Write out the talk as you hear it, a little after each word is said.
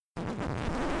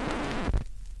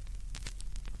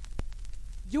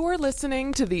You're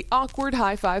listening to the Awkward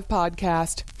High Five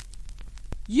podcast.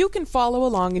 You can follow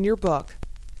along in your book.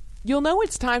 You'll know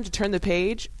it's time to turn the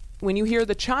page when you hear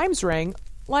the chimes ring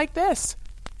like this.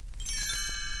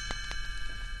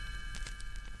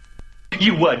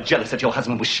 You were jealous that your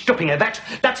husband was stripping Yvette.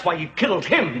 That's why you killed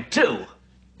him, too.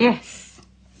 Yes.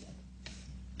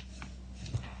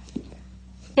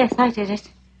 Yes, I did it.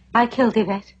 I killed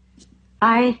Yvette.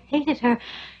 I hated her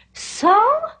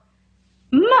so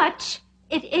much.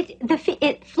 Flames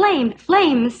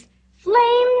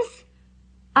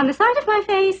on the side of my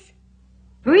face,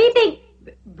 breathing,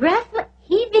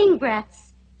 heaving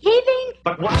breaths, heaving.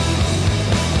 But what?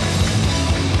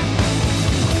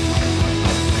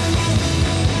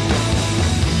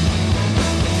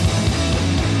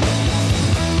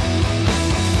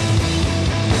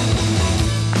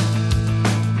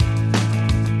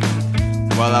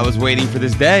 Well, I was waiting for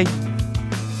this day.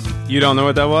 You don't know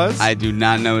what that was? I do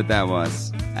not know what that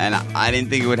was. And I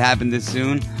didn't think it would happen this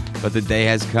soon, but the day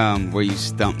has come where you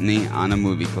stumped me on a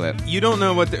movie clip. You don't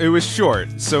know what... it was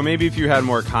short, so maybe if you had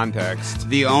more context.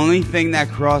 The only thing that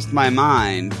crossed my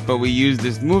mind, but we used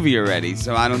this movie already,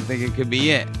 so I don't think it could be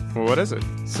it. Well, what is it?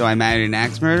 So I Married an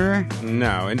Axe Murderer?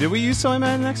 No. And did we use So I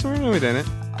Married an Axe Murderer? No, we didn't.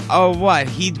 Oh, what?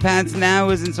 Heat Pants Now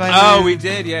isn't So I Married? Oh, we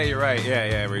did. Yeah, you're right.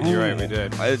 Yeah, you're right. We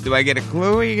did. Do I get a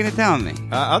clue, or are you going to tell me?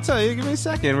 I'll tell you. Give me a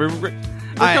second. We're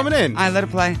coming in. All right, let it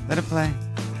play. Let it play.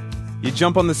 You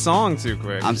jump on the song too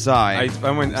quick. I'm sorry.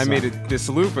 I made this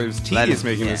loop, but it was tedious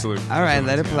making this loop. All right,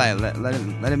 let it play. Let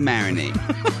it marinate.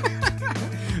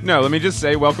 No, let me just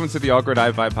say, welcome to the Awkward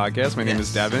High Five podcast. My name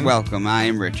is Devin. Welcome. I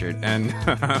am Richard. And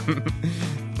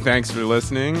thanks for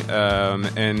listening.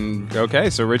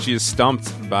 So Richie is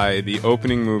stumped by the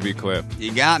opening movie clip.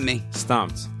 You got me.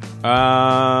 Stumped.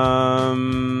 I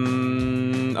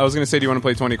was going to say, do you want to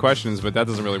play 20 questions? But that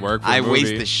doesn't really work for a movie. I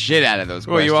waste the shit out of those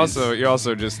questions. Well, you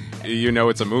also just,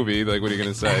 it's a movie. Like, what are you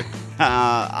going to say?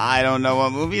 I don't know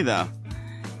what movie, though.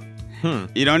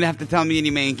 You don't have to tell me any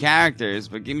main characters,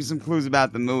 but give me some clues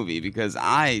about the movie, because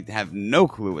I have no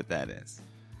clue what that is.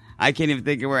 I can't even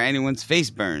think of where anyone's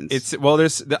face burns.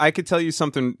 I could tell you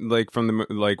something like from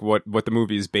what the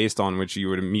movie is based on, which you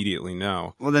would immediately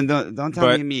know. Well, then don't tell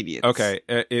me immediate. Okay,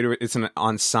 it's an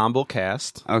ensemble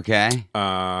cast. Okay.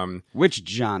 Which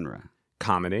genre?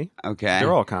 Comedy. Okay.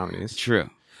 They're all comedies. True.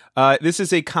 This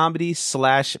is a comedy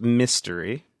 /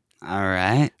 mystery. All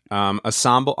right.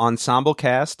 Ensemble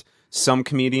cast. Some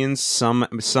comedians, some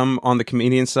on the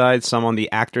comedian side, some on the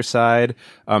actor side.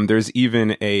 There's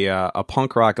even a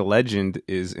punk rock legend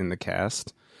is in the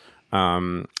cast.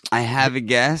 I have a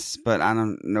guess, but I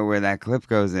don't know where that clip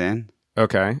goes in.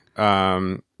 Okay.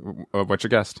 What's your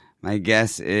guess? My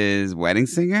guess is Wedding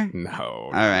Singer? No.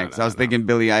 All right. So I was thinking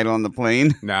Billy Idol on the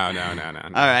plane. No. All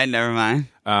right. Never mind.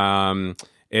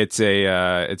 It's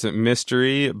a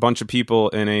mystery. A bunch of people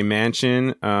in a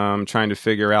mansion trying to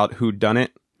figure out who done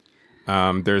it.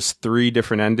 There's 3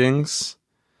 different endings,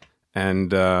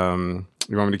 and you want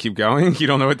me to keep going? You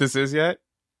don't know what this is yet?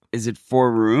 Is it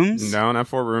 4 rooms? No, not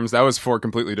 4 rooms. That was 4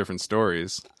 completely different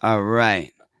stories. All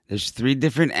right. There's 3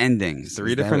 different endings.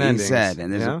 3 different endings. You said,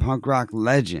 and there's a punk rock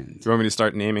legend. Do you want me to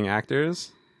start naming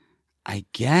actors? I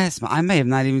guess. I may have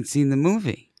not even seen the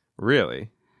movie. Really?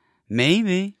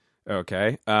 Maybe.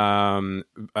 Okay. Martin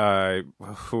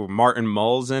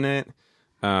Mull's in it.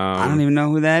 I don't even know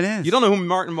who that is. You don't know who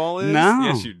Martin Mull is? No.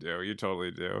 Yes, you do. You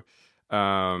totally do.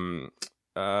 God,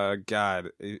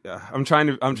 I'm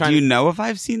trying. Do you know if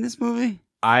I've seen this movie?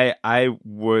 I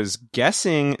was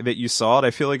guessing that you saw it. I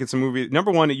feel like it's a movie.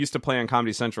 Number one, it used to play on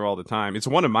Comedy Central all the time. It's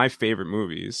one of my favorite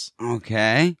movies.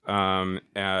 Okay. Then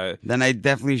I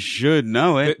definitely should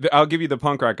know it. I'll give you the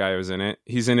punk rock guy who's in it.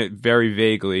 He's in it very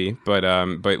vaguely, but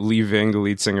Lee Ving, the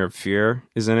lead singer of Fear,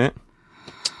 is in it.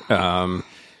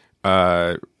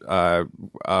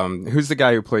 Who's the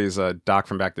guy who plays Doc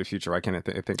from Back to the Future? I can't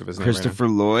think of his name. Christopher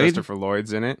Lloyd. Christopher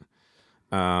Lloyd's in it.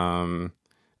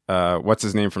 What's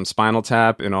his name from Spinal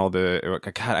Tap and all the...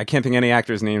 God, I can't think of any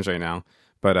actors' names right now.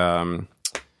 But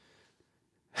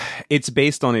it's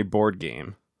based on a board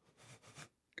game.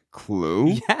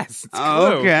 Clue? Yes, it's Clue.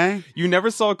 Oh, okay. You never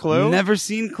saw Clue? Never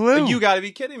seen Clue. You gotta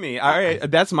be kidding me. All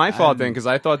right, that's my fault then, because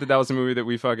I thought that was a movie that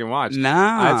we fucking watched. No.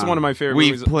 That's one of my favorite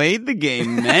movies. We've played the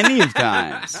game many of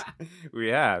times. We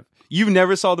have. You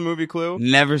never saw the movie Clue?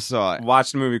 Never saw it.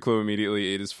 Watch the movie Clue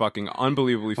immediately. It is fucking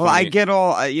unbelievably funny. Well, I get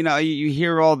all, you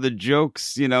hear all the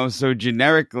jokes, so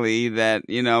generically that,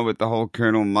 with the whole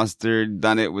Colonel Mustard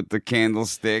done it with the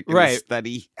candlestick and the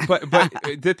study. but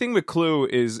the thing with Clue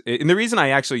is, and the reason I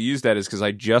actually use that is because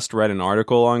I just read an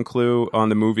article on Clue, on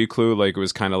the movie Clue. Like, it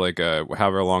was kind of like a,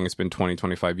 however long it's been,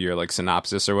 25 year, like,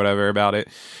 synopsis or whatever about it.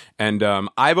 And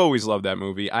I've always loved that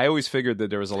movie. I always figured that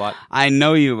there was a lot. I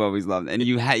know you've always loved it. And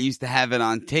you used to have it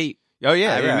on tape. Oh,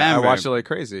 yeah. I remember. I watched it like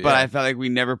crazy. But I felt like we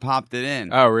never popped it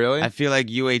in. Oh, really? I feel like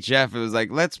UHF, it was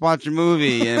like, let's watch a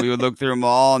movie. And we would look through them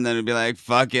all, and then it'd be like,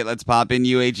 fuck it, let's pop in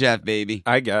UHF, baby.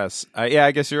 I guess. Yeah,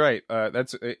 I guess you're right.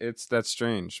 That's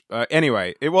strange.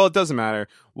 Anyway, it doesn't matter.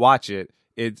 Watch it.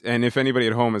 And if anybody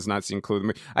at home has not seen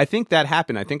Clue, I think that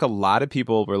happened. I think a lot of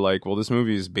people were like, well, this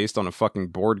movie is based on a fucking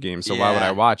board game, so why would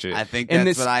I watch it? I think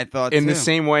that's what I thought, in too. the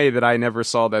same way that I never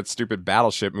saw that stupid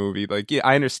Battleship movie. Like, yeah,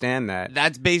 I understand that.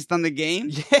 That's based on the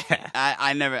game? Yeah.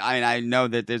 I know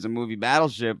that there's a movie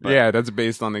Battleship, but... Yeah, that's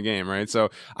based on the game, right? So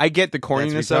I get the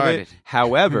corniness of it.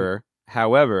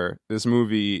 However, this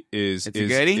movie is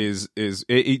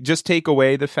just take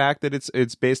away the fact that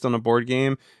it's based on a board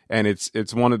game, and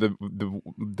it's one of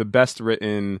the best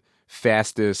written,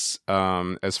 fastest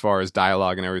as far as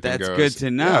dialogue and everything goes. That's good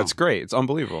to know. Yeah, it's great. It's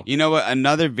unbelievable. You know what?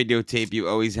 Another videotape you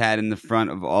always had in the front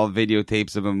of all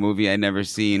videotapes of a movie I never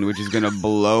seen, which is going to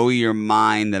blow your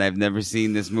mind that I've never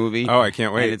seen this movie. Oh, I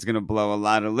can't wait. And it's going to blow a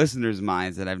lot of listeners'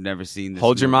 minds that I've never seen this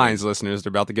Hold your movie. minds, listeners. They're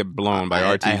about to get blown by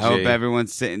RTJ. I hope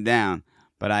everyone's sitting down.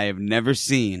 But I have never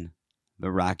seen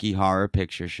the Rocky Horror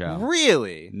Picture Show.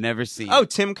 Really? Never seen. Oh,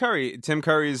 Tim Curry. Tim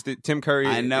Curry.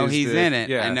 I know he's in it.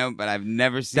 Yeah. I know, but I've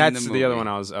never seen That's the movie. the other one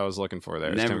I was looking for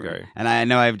there. Is Tim Curry. And I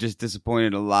know I've just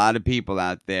disappointed a lot of people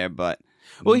out there, but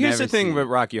well, here's the thing with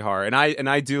Rocky Horror, and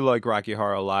I do like Rocky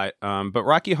Horror a lot. But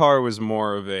Rocky Horror was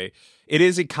more of it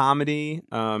is a comedy.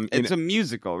 It's a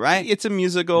musical, right? It's a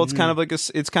musical. It's kind of like a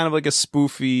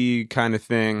spoofy kind of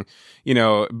thing,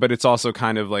 but it's also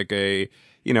kind of like a,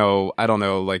 I don't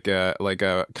know, like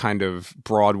a kind of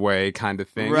Broadway kind of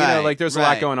thing. Right, there's a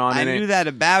lot going on in it. I knew that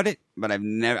about it, but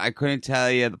I couldn't tell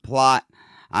you the plot.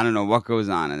 I don't know what goes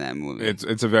on in that movie.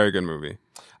 It's a very good movie.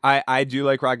 I do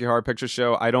like Rocky Horror Picture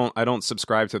Show. I don't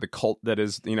subscribe to the cult that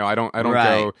is, I don't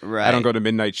go to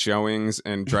midnight showings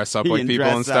and dress up like people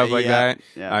and stuff like that.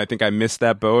 Yeah. I think I missed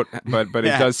that boat, but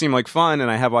it does seem like fun,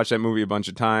 and I have watched that movie a bunch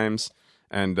of times.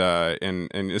 And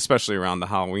especially around the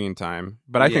Halloween time.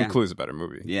 But I think Clue's a better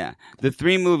movie. Yeah. The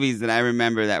three movies that I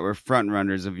remember that were front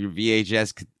runners of your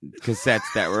VHS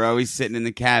cassettes that were always sitting in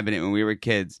the cabinet when we were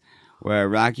kids were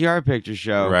Rocky Horror Picture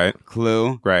Show, right.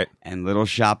 Clue, right. and Little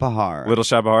Shop of Horror. Little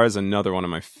Shop of Horror is another one of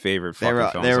my favorite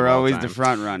fucking films. They were of all always time. the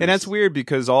front runners. And that's weird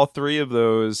because all three of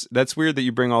those, that's weird that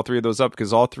you bring all three of those up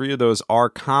because all three of those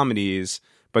are comedies,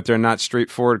 but they're not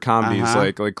straightforward comedies.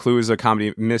 Like Clue is a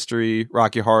comedy mystery.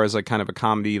 Rocky Horror is like kind of a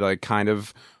comedy, like kind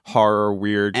of horror,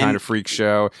 weird kind of freak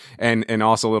show. And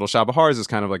also Little Shop of Horrors is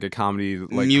kind of like a comedy,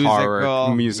 like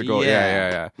horror musical.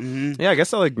 Yeah. Mm-hmm. Yeah, I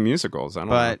guess I like musicals. I don't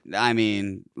know. But I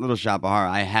mean, Little Shop of Horror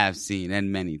I have seen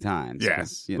and many times. Yeah,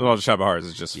 Little Shop of Horrors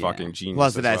is just fucking genius.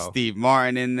 Plus it has Steve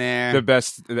Martin in there. The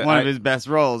best, one of his best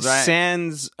roles, right?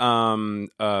 Sans the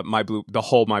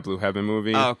whole My Blue Heaven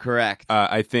movie. Oh, correct.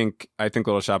 I think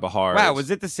Little Shop of Horrors. Wow,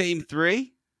 was it the same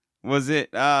three? Was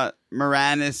it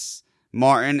Moranis,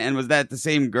 Martin, and was that the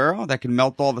same girl that could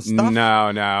melt all the stuff?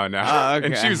 No. Oh, okay.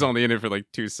 And she was only in it for like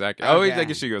 2 seconds. Okay. Oh, I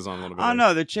guess she goes on a little bit. Oh,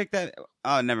 no, the chick that...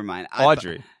 Oh, never mind.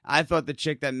 Audrey. I thought the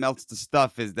chick that melts the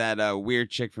stuff is that weird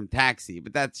chick from Taxi,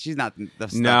 but she's not the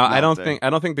stuff. No, I don't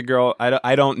think the girl.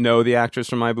 I don't know the actress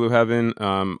from My Blue Heaven.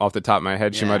 Off the top of my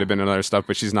head, she might have been in other stuff,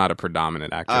 but she's not a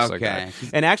predominant actress like that.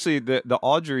 And actually, the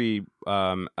Audrey,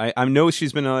 I know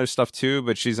she's been in other stuff too,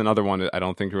 but she's another one that I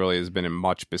don't think really has been in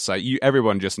much beside you.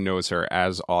 Everyone just knows her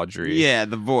as Audrey. Yeah,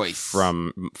 the voice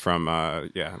from Little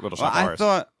Shop of Horrors. I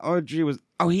thought Audrey was.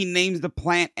 Oh, he names the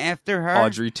plant after her?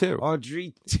 Audrey 2.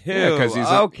 Audrey 2. Yeah,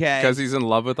 because he's in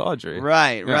love with Audrey.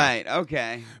 Right.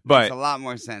 Okay. But makes a lot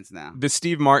more sense now. The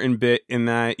Steve Martin bit in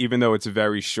that, even though it's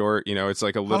very short, it's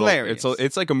like a little... Hilarious.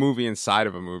 It's like a movie inside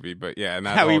of a movie, but yeah. And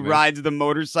how he rides the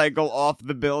motorcycle off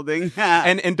the building.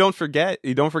 and don't forget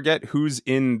who's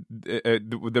in...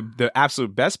 the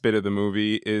absolute best bit of the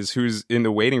movie is who's in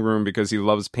the waiting room because he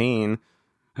loves pain.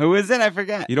 Who is it? I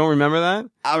forget. You don't remember that?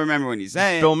 I'll remember when you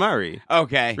say it. Bill Murray.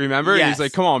 Okay. Remember? Yes. He's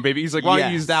like, come on, baby. He's like, why don't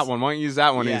you Yes. use that one? Why don't you use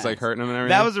that one? And he's Yes. like hurting him and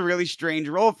everything. That was a really strange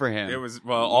role for him. It was,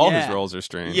 well, all his Yeah. roles are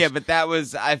strange. Yeah, but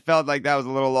I felt like that was a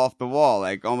little off the wall.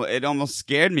 Like, it almost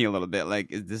scared me a little bit. Like,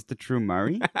 is this the true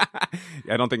Murray?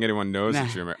 I don't think anyone knows Nah. the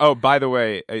True Murray. Oh, by the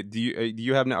way,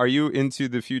 are you into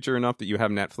the future enough that you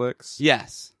have Netflix?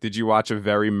 Yes. Did you watch A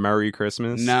Very Merry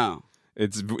Christmas? No.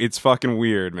 It's fucking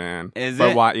weird, man. Is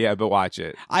but it? Yeah, but watch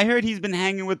it. I heard he's been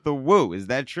hanging with the Woo. Is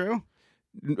that true?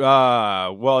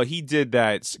 Well, he did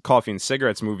that Coffee and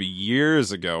Cigarettes movie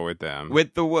years ago with them.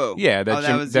 With the Woo. Yeah, that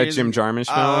Oh, was Jim years Jim ago? Jarmusch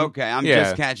film. Oh, okay. I'm Yeah.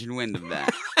 just catching wind of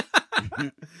that.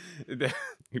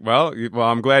 well,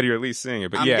 I'm glad you're at least seeing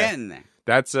it. But I'm yeah, getting there.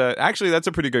 that's actually that's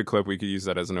a pretty good clip. We could use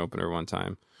that as an opener one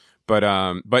time. But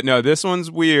no, this one's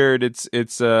weird. It's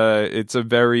a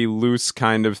very loose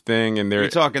kind of thing, and You're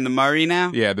talking the Murray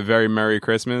now? yeah, the Very Merry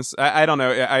Christmas. I don't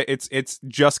know. It's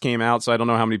just came out, so I don't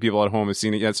know how many people at home have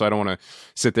seen it yet. So I don't want to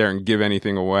sit there and give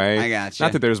anything away. I gotcha.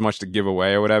 Not that there's much to give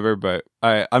away or whatever, but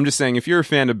I'm just saying if you're a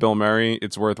fan of Bill Murray,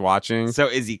 it's worth watching. So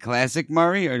is he classic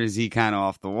Murray, or is he kind of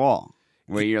off the wall?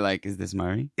 Where you're like, is this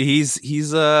Murray? He's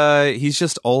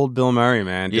just old Bill Murray,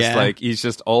 man. Just Yeah. like he's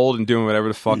just old and doing whatever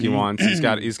the fuck he wants. He's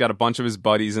got a bunch of his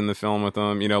buddies in the film with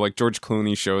him. You know, like George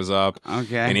Clooney shows up.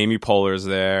 Okay. And Amy Poehler's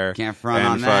there. Can't front and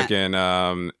on that.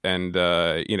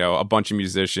 fucking you know, a bunch of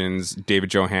musicians. David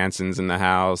Johansen's in the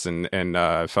house and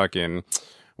fucking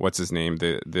what's his name?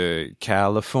 The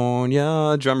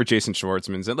California drummer Jason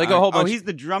Schwartzman's in, like a whole bunch. Oh, he's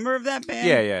the drummer of that band?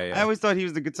 Yeah. I always thought he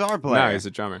was the guitar player. No, he's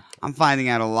a drummer. I'm finding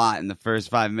out a lot in the first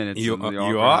 5 minutes. You- of the you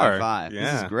Awkward are. High Five. This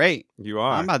Yeah. is great. You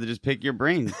are. I'm about to just pick your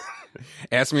brains.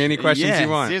 Ask me any questions yeah, you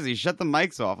want. Seriously, shut the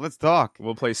mics off. Let's talk.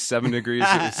 We'll play 6 degrees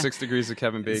of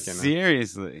Kevin Bacon.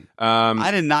 Seriously. Um, I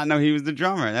did not know he was the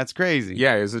drummer. That's crazy.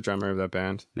 yeah, he's the drummer of that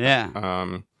band. Yeah.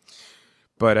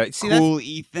 But see, Cool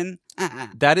Ethan.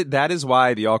 that is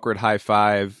why the Awkward High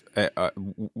Five.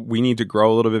 We need to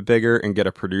grow a little bit bigger and get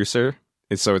a producer,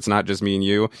 so it's not just me and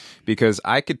you. Because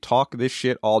I could talk this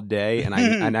shit all day,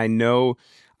 and I know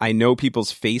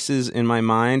people's faces in my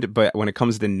mind, but when it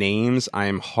comes to names, I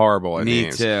am horrible at Me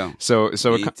names. too. So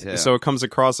Me too. it comes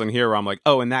across on here where I'm like,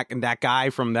 oh, and that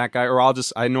guy from that guy, or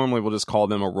I normally will just call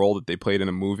them a role that they played in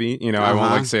a movie. You know, I won't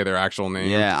Uh-huh. like say their actual name.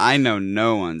 Yeah, I know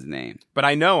no one's name. But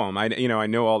I know them. I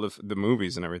know all the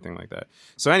movies and everything like that.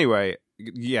 So anyway,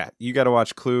 yeah, you got to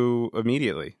watch Clue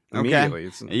immediately. Immediately.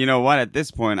 Okay. You know what? At this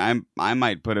point, I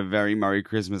might put A Very Merry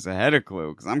Christmas ahead of Clue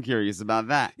because I'm curious about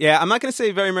that. Yeah, I'm not going to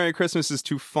say Very Merry Christmas is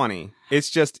too funny.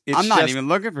 I'm not even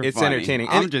looking for it's funny. entertaining.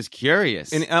 I'm And- just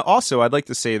curious. And also, I'd like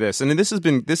to say this, and this has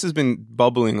been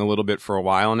bubbling a little bit for a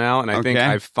while now, and I think Okay.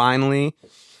 I'm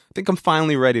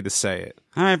finally ready to say it.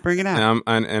 All right, bring it out.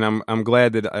 And I'm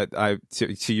glad that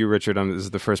to you, Richard, this is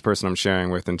the first person I'm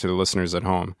sharing with, and to the listeners at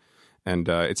home. And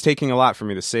it's taking a lot for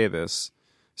me to say this,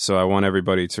 so I want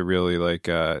everybody to really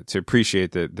to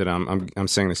appreciate that I'm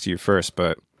saying this to you first.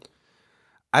 But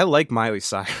I like Miley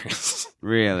Cyrus.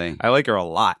 Really? I like her a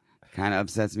lot. Kind of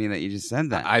upsets me that you just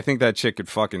said that. I think that chick could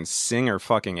fucking sing her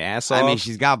fucking ass off. I mean,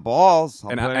 she's got balls.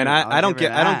 I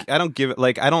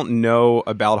don't know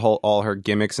about all her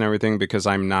gimmicks and everything because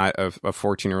I'm not a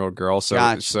 14-year-old girl, so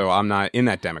Gotcha. so I'm not in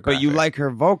that demographic. But you like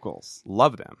her vocals.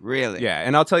 love them. Really? Yeah,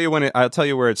 and I'll tell you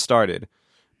where it started.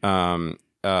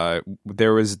 They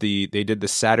did the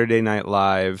Saturday Night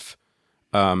Live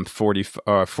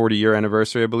 40-year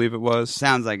anniversary, I believe it was.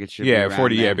 Sounds like it should be Yeah, around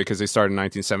 40, there. because they started in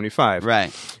 1975.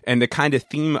 Right. And the kind of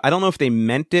theme, I don't know if they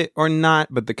meant it or not,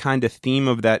 but the kind of theme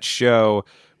of that show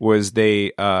was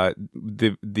in my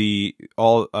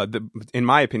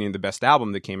opinion, the best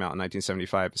album that came out in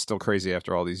 1975 is Still Crazy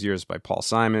After All These Years by Paul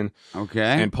Simon.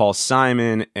 Okay. And Paul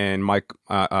Simon and Mike,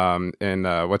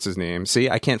 what's his name? See,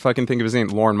 I can't fucking think of his name.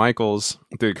 Lorne Michaels,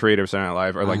 the creator of Saturday Night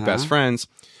Live, are like best friends.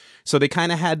 So they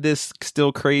kind of had this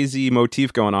Still Crazy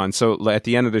motif going on. So at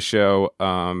the end of the show,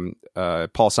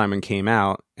 Paul Simon came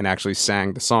out and actually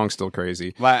sang the song Still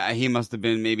Crazy. Well, he must have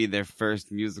been maybe their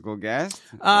first musical guest?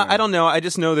 I don't know. I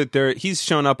just know that he's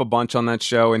shown up a bunch on that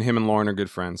show, and him and Lauren are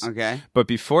good friends. Okay. But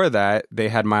before that, they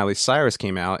had Miley Cyrus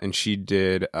came out, and she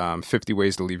did 50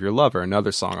 Ways to Leave Your Lover,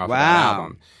 another song off of that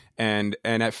album. And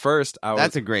at first,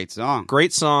 That's a great song.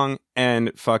 great song, and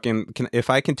if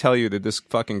I can tell you that this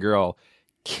fucking girl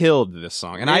killed this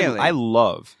song, and Really? I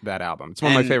love that album. It's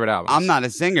one of my And favorite albums. I'm not a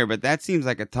singer, but that seems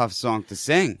like a tough song to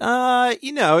sing.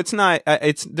 It's not.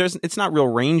 It's not real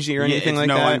rangy or Yeah, anything it's like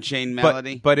no that. Unchained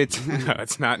Melody? but it's no,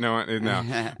 it's not no.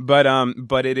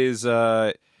 But it is.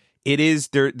 it is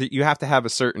there. You have to have a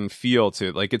certain feel to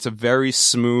it. Like it's a very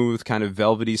smooth, kind of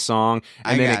velvety song,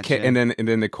 and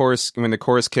then the chorus, when the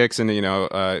chorus kicks, and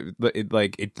the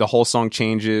whole song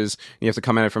changes. And you have to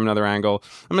come at it from another angle.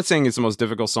 I'm not saying it's the most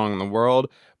difficult song in the world,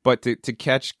 but to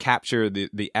capture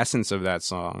the essence of that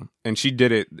song, and she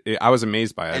did it. I was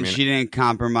amazed by it. And she didn't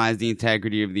compromise the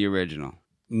integrity of the original.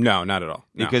 No, not at all.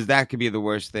 No. Because that could be the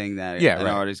worst thing that an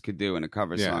artist could do in a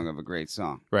cover song of a great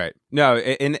song. Right. No,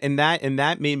 and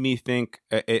that made me think.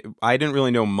 I didn't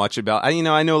really know much about.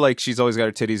 I know like she's always got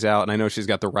her titties out, and I know she's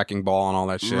got the wrecking ball and all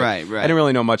that shit. Right. I didn't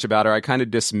really know much about her. I kind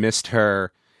of dismissed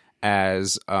her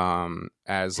as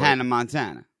Hannah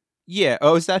Montana. Yeah.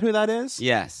 Oh, is that who that is?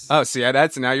 Yes. Oh, see,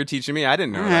 that's now you're teaching me. I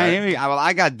didn't know that. Here we go. Well,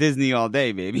 I got Disney all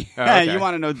day, baby. Oh, okay. You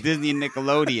want to know Disney and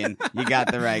Nickelodeon? You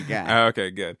got the right guy. Oh,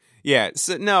 okay, good. Yeah.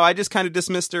 So no, I just kind of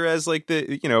dismissed her as like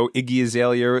the Iggy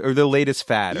Azalea or the latest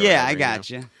fad. Or Yeah, whatever, I got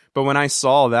you. But when I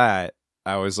saw that,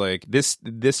 I was like, this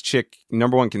chick,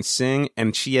 number one, can sing,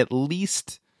 and she at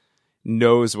least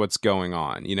knows what's going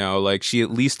on, like she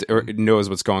at least knows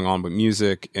what's going on with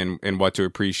music and what to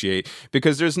appreciate,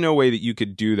 because there's no way that you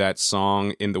could do that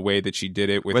song in the way that she did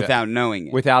it without knowing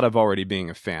it, without of already being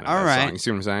a fan of that song. You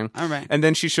see what I'm saying? All right. And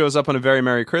then she shows up on A Very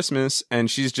Merry Christmas, and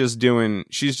she's just doing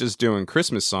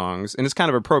Christmas songs, and it's kind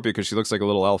of appropriate because she looks like a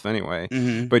little elf anyway.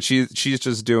 Mm-hmm. But she's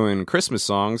just doing Christmas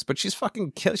songs, but she's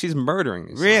she's murdering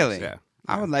these really songs. Yeah.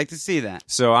 I would like to see that.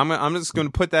 So I'm just going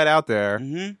to put that out there.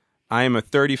 Mm-hmm. I am a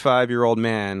 35-year-old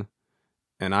man,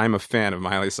 and I'm a fan of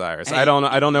Miley Cyrus. Hey, I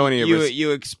don't know any of her.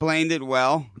 You explained it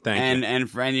well. Thank you. And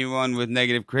for anyone with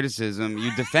negative criticism,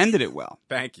 you defended it well.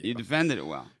 Thank you. You defended it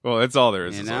well. Well, that's all there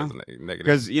is. Negative.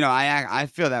 Because I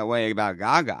feel that way about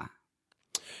Gaga.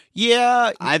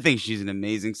 Yeah, I think she's an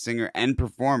amazing singer and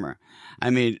performer. I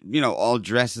mean, all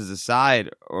dresses aside,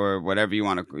 or whatever you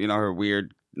want to, her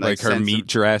weird. Like her meat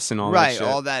dress and all that shit. Right,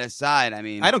 all that aside, I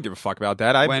mean... I don't give a fuck about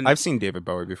that. I've seen David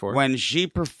Bowie before. When she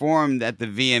performed at the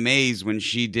VMAs, when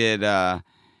she did...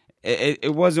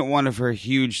 it wasn't one of her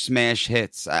huge smash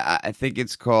hits. I think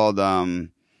it's called...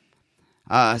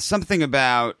 something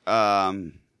about...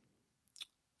 I'll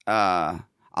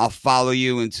follow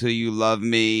you until you love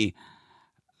me.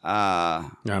 I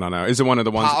don't know. Is it one of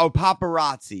the ones...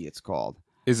 Paparazzi, it's called.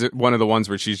 Is it one of the ones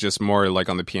where she's just more like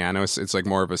on the piano? It's like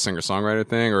more of a singer-songwriter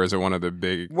thing, or is it one of the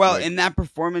big... Well, in that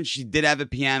performance, she did have a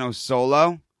piano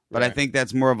solo, but right. I think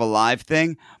that's more of a live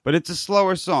thing. But it's a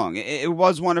slower song. It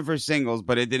was one of her singles,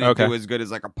 but it didn't do as good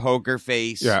as like a Poker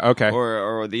Face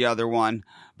or the other one.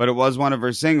 But it was one of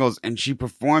her singles, and she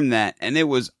performed that, and it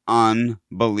was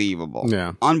unbelievable.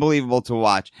 Yeah. Unbelievable to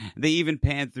watch. They even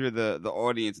panned through the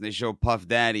audience, and they show Puff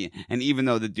Daddy, and even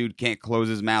though the dude can't close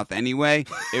his mouth anyway,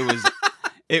 it was...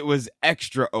 It was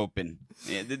extra open.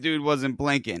 Yeah, the dude wasn't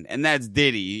blinking. And that's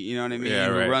Diddy, you know what I mean? Yeah,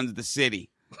 right. Who runs the city.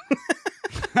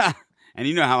 And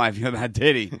you know how I feel about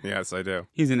Diddy. Yes, I do.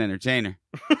 He's an entertainer.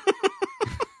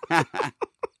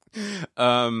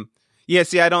 Yeah,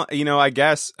 see, I don't, I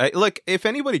guess, look, if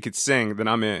anybody could sing, then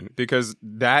I'm in, because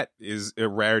that is a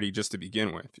rarity just to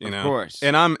begin with, Of course.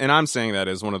 And I'm saying that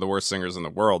as one of the worst singers in the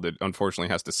world that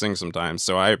unfortunately has to sing sometimes.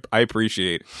 So I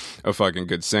appreciate a fucking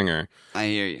good singer. I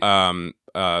hear you.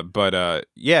 Like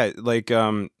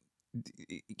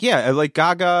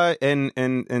Gaga and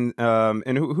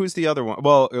who's the other one?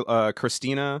 Well,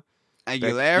 Christina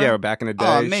Aguilera? Back in the day.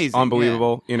 Oh, amazing.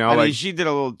 Unbelievable. Yeah. I mean, she did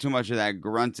a little too much of that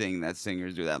grunting that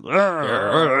singers do. That.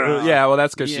 Yeah, well,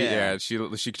 that's because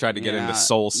she tried to get into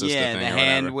soul sister thing. The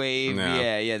hand wave.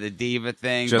 Yeah, the diva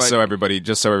thing. Just so everybody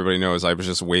knows, I was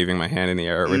just waving my hand in the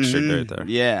air at Richard right there.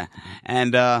 Yeah,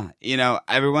 and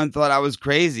everyone thought I was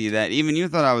crazy. That even you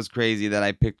thought I was crazy that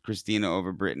I picked Christina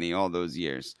over Britney all those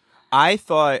years. I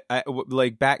thought,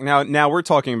 like, back now we're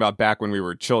talking about back when we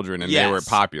were children and they were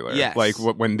popular. Yes. Like,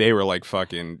 when they were, like,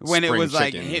 fucking when it was,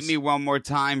 chickens. like, Hit Me One More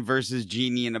Time versus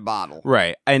Genie in a Bottle.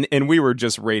 Right. And we were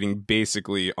just rating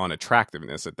basically on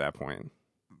attractiveness at that point.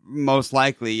 Most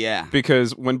likely, yeah.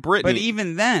 Because when Britney... But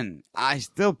even then, I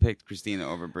still picked Christina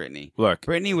over Britney. Look.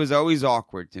 Britney was always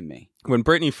awkward to me. When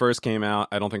Britney first came out,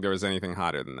 I don't think there was anything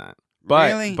hotter than that.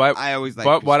 But, really? But I always liked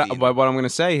but Christina. what I'm going to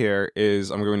say here is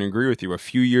I'm going to agree with you. A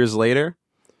few years later,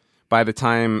 by the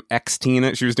time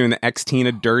she was doing the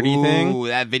X-Tina Dirty thing. Ooh,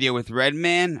 that video with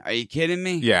Redman? Are you kidding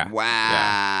me? Yeah.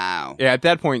 Wow. Yeah, at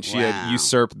that point, she had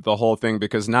usurped the whole thing,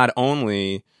 because not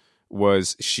only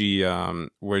was she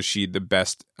the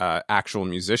best actual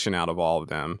musician out of all of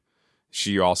them,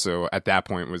 she also, at that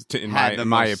point, was, in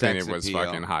my opinion, was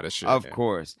fucking hot as shit. Of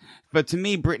course. But to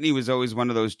me, Britney was always one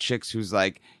of those chicks whose,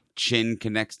 like, chin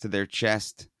connects to their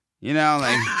chest.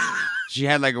 Like... She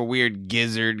had like a weird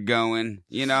gizzard going,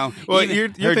 you know. Well,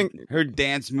 Even her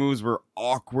dance moves were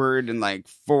awkward and like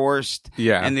forced,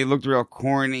 and they looked real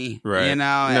corny, right? You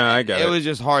know, no, I get it. It was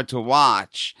just hard to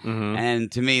watch, and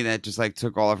to me, that just like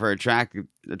took all of her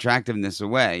attractiveness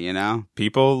away, you know.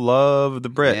 People love the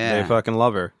Brit; they fucking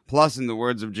love her. Plus, in the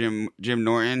words of Jim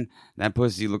Norton, that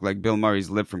pussy looked like Bill Murray's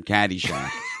lip from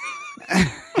Caddyshack.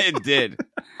 It did.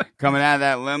 Coming out of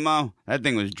that limo, that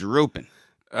thing was drooping.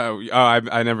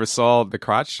 I never saw the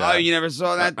crotch shot. Oh, you never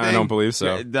saw that thing? I don't believe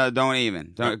so. Don't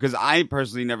even. Because I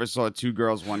personally never saw 2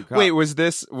 Girls, 1 Cup. Wait, was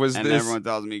this? And everyone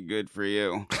tells me good for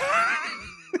you.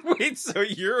 Wait, so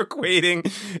you're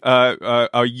equating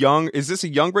a young? Is this a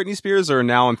young Britney Spears or a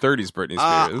now in 30s Britney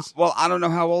Spears? Well, I don't know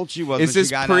how old she was. Is when this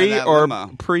she got out of that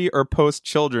limo. pre or post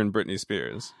children Britney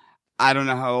Spears? I don't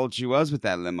know how old she was with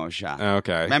that limo shot.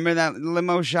 Okay. Remember that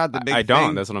limo shot? The big I don't.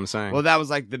 thing? That's what I'm saying. Well, that was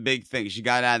like the big thing. She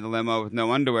got out of the limo with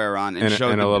no underwear on and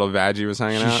showed a little vaggie was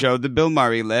hanging out. She showed the Bill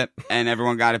Murray lip, and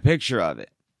everyone got a picture of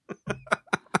it.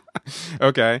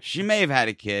 Okay. She may have had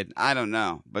a kid. I don't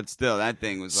know, but still, that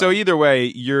thing was. So either way,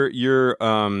 you're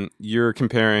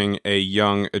comparing a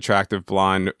young, attractive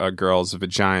blonde girl's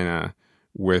vagina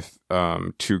with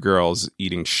 2 girls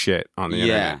eating shit on the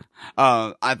internet.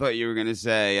 Oh, I thought you were gonna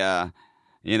say,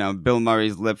 Bill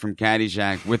Murray's lip from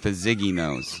Caddyshack with a Ziggy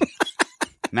nose.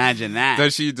 Imagine that.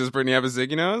 Does Britney have a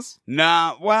Ziggy nose?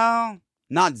 No, well,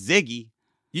 not Ziggy.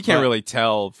 You can't really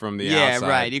tell from the outside. Yeah,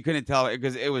 right. You couldn't tell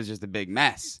because it was just a big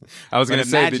mess. I was going to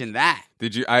say, imagine that.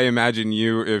 Did you? I imagine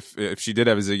you, if she did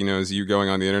have a Ziggy nose, you going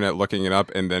on the internet, looking it up,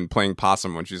 and then playing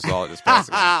possum when she saw it just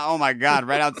passing. Oh my God!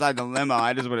 Right outside the limo,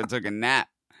 I just would have took a nap.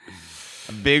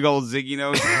 A big old Ziggy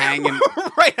nose hanging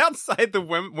right outside the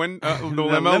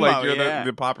limo, like you're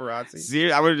the paparazzi.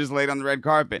 See, I would have just laid on the red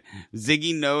carpet.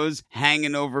 Ziggy nose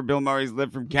hanging over Bill Murray's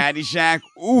lip from Caddyshack.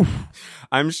 Oof.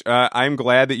 I'm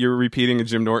glad that you're repeating a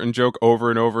Jim Norton joke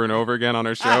over and over and over again on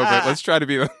our show. But let's try to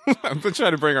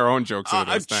bring our own jokes into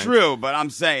this thing. True, but I'm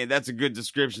saying that's a good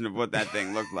description of what that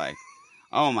thing looked like.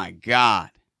 Oh my God.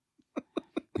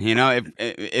 You know,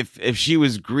 if she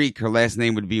was Greek, her last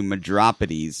name would be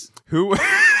Madropides. Who?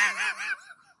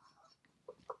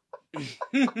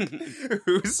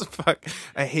 Who's fuck?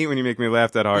 I hate when you make me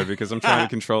laugh that hard because I'm trying to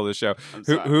control the show.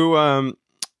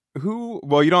 Who?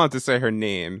 Well, you don't have to say her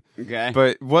name. Okay.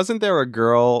 But wasn't there a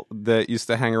girl that used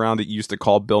to hang around that you used to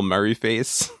call Bill Murray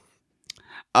face?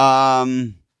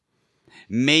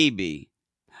 Maybe.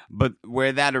 But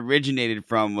where that originated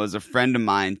from was a friend of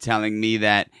mine telling me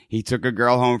that he took a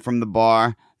girl home from the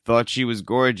bar, thought she was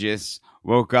gorgeous,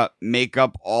 woke up,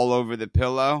 makeup all over the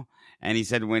pillow, and he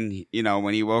said when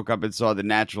he woke up and saw the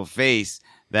natural face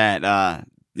that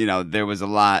there was a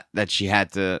lot that she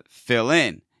had to fill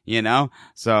in.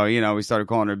 So, we started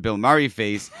calling her Bill Murray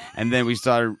face, and then we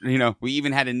started, we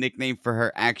even had a nickname for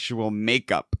her actual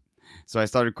makeup. So I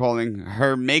started calling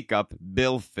her makeup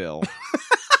Bill Phil.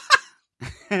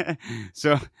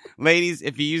 So, ladies,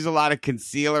 if you use a lot of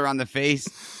concealer on the face,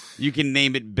 you can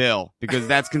name it Bill because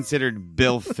that's considered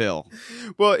Bill Phil.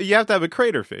 Well, you have to have a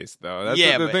crater face, though. That's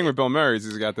the thing with Bill Murray is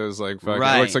he's got those like fucking.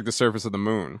 Right. It looks like the surface of the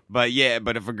moon. But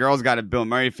if a girl's got a Bill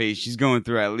Murray face, she's going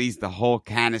through at least the whole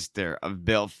canister of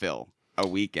Bill Phil a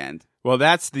weekend. Well,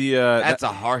 that's the that's a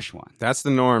harsh one. That's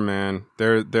the norm, man.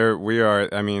 There we are.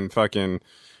 I mean, fucking.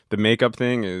 The makeup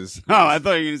thing is. Oh, I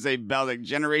thought you were going to say Bell, like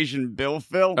Generation Bill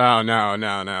Phil. Oh,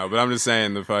 no. But I'm just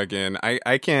saying the fucking.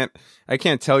 I can't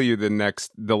tell you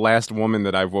the last woman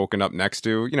that I've woken up next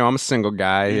to. I'm a single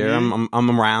guy here. I'm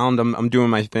around. I'm doing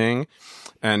my thing,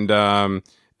 and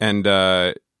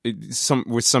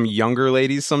with some younger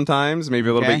ladies sometimes, maybe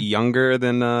a little bit younger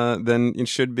than it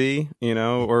should be,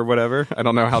 or whatever. I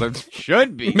don't know how to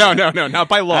should be. No, not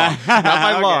by law, not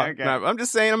by law. Okay. No, I'm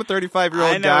just saying I'm a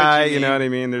 35-year-old guy. You know what I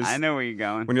mean? I know where you're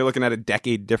going. When you're looking at a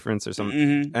decade difference or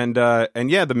something, and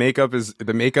yeah, the makeup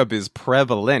is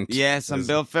prevalent. Yeah, some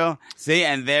Bill Phil. See,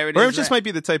 and there it or is. Or it just might be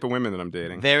the type of women that I'm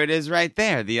dating. There it is, right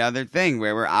there. The other thing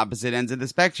where we're opposite ends of the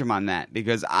spectrum on that,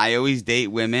 because I always date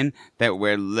women that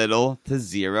wear little to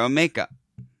zero makeup.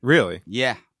 Really?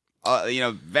 Yeah.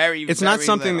 Very. It's very not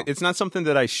something. little. It's not something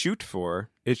that I shoot for.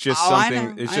 It's just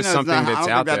something. It's just something that's I don't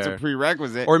out think that's there. a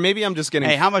prerequisite. Or maybe I'm just getting.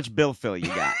 Hey, how much Bill Phil you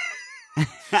got?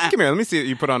 Come here. Let me see it.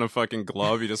 You put on a fucking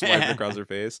glove. You just wipe it across her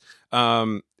face.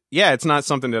 Yeah, it's not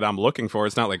something that I'm looking for.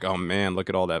 It's not like, oh man, look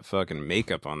at all that fucking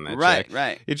makeup on that chick.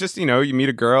 Right. It's just, you meet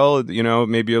a girl,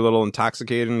 maybe a little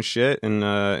intoxicated and shit,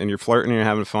 and you're flirting and you're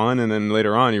having fun, and then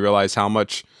later on you realize how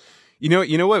much. You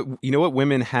know what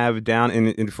women have down,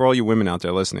 and for all you women out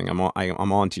there listening, I'm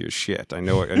on to your shit. I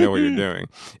know what you're doing,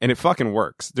 and it fucking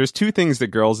works. There's two things that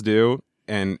girls do,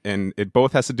 and it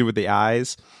both has to do with the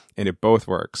eyes, and it both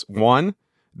works. One,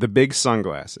 the big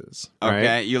sunglasses. Okay,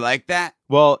 right? you like that?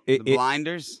 Well, The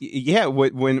blinders? yeah.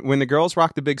 When the girls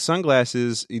rock the big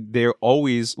sunglasses, they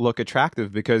always look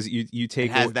attractive because you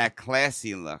take It has that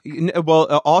classy look. Well,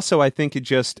 also I think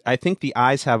the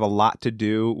eyes have a lot to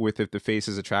do with if the face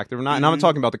is attractive or not. And I'm not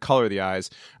talking about the color of the eyes.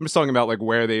 I'm just talking about like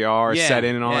where they are set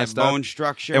in and all that stuff. Bone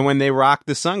structure. And when they rock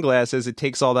the sunglasses, it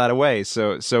takes all that away.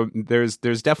 So there's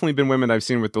definitely been women I've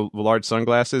seen with the large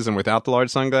sunglasses and without the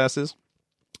large sunglasses.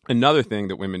 Another thing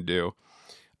that women do,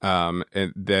 and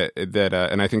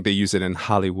I think they use it in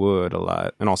Hollywood a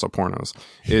lot, and also pornos,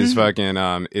 is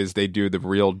is they do the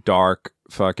real dark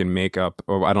fucking makeup,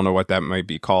 or I don't know what that might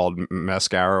be called,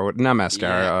 mascara, or not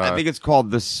mascara. Yeah, I think it's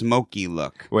called the smoky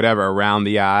look. Whatever, around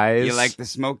the eyes. You like the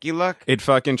smoky look? It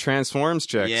fucking transforms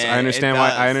chicks. Yeah, I understand it why.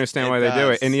 does. I understand why It they do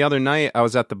does. it. And the other night, I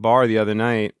was at the bar the other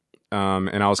night,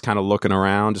 and I was kind of looking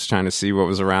around, just trying to see what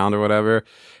was around or whatever.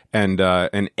 And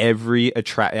every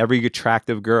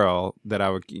attractive girl that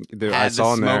I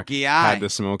saw in there smoky eye. had the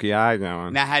smoky eye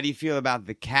going. Now, how do you feel about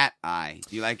the cat eye?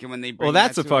 Do you like it when they bring Well,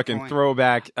 that's that a to fucking point?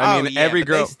 throwback. I mean, yeah, every but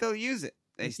girl. they still use it.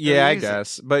 They still Yeah, I use it.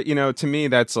 guess. But to me,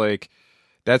 that's like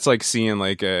seeing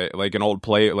like an old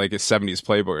like a 70s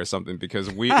Playboy or something,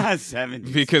 because we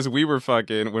 70s. because we were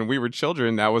fucking when we were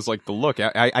children. That was like the look.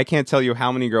 I can't tell you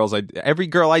how many girls every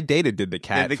girl I dated did the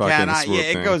cat the fucking cat eye. swoop Yeah,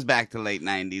 it thing. goes back to late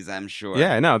 90s, I'm sure.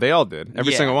 Yeah, no, they all did.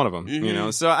 Every Yeah. single one of them.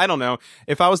 Mhm. So I don't know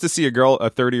if I was to see a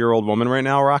 30-year-old woman right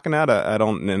now rocking that. I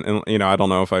don't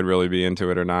know if I'd really be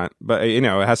into it or not. But it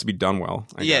has to be done well.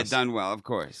 I Yeah, guess. done well, of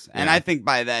course. And Yeah. I think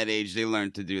by that age they learn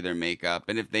to do their makeup,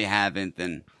 and if they haven't,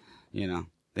 then they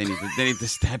need to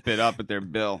step it up at their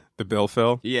bill. The Bill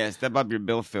Phil. Yeah, step up your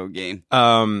bill fill game.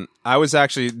 I was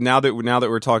actually now that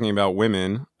we're talking about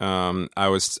women. I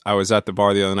was at the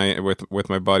bar the other night with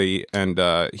my buddy, and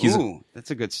he's Ooh,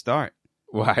 that's a good start.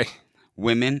 why.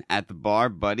 Women at the bar,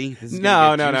 buddy. This is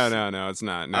No, gonna get juicy. no, it's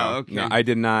not. No, Oh, okay. no, I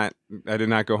did not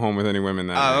go home with any women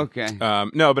that Oh, night. okay.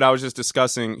 No, but I was just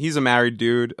discussing. He's a married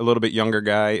dude, a little bit younger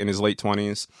guy in his late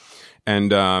 20s,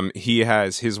 and he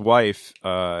has his wife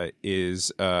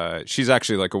is she's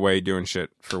actually like away doing shit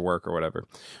for work or whatever,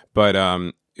 but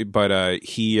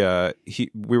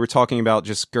we were talking about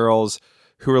just girls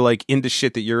who are like into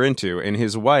shit that you're into, and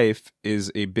his wife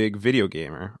is a big video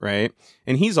gamer, right?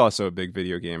 And he's also a big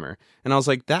video gamer. And I was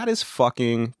like, that is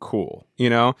fucking cool,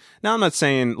 Now I'm not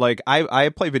saying like I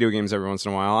play video games every once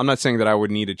in a while. I'm not saying that I would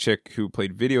need a chick who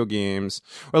played video games.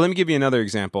 Or let me give you another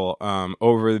example.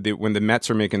 When the Mets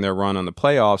were making their run on the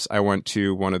playoffs, I went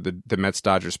to one of the Mets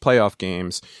Dodgers playoff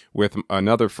games with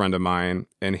another friend of mine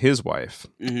and his wife.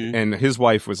 Mm-hmm. And his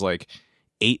wife was like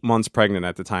 8 months pregnant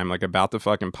at the time, like about to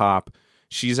fucking pop.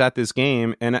 She's at this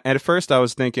game, and at first I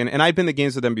was thinking, and I've been to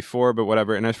games with them before, but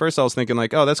whatever. And at first I was thinking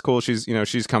like, oh, that's cool. She's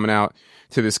coming out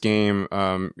to this game,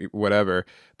 whatever.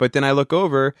 But then I look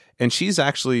over, and she's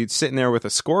actually sitting there with a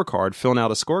scorecard, filling out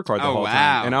a scorecard the whole wow.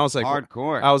 time. And I was like,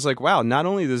 Hardcore. I was like, wow. Not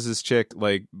only does this chick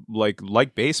like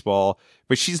baseball,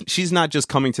 but she's not just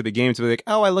coming to the game to be like,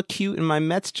 oh, I look cute in my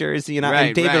Mets jersey,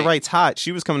 and David Wright's hot.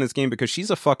 She was coming to this game because she's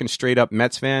a fucking straight up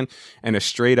Mets fan and a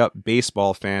straight up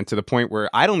baseball fan, to the point where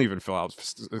I don't even fill out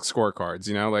scorecards.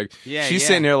 She's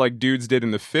sitting there like dudes did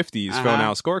in the 50s, filling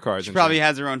out scorecards. She probably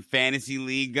has her own fantasy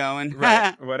league going.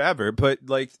 Right, whatever. But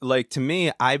like to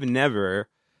me, I've never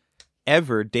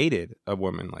ever dated a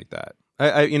woman like that.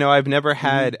 I've never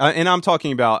had, and I'm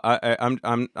talking about. I'm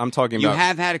talking You about.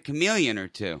 have had a chameleon or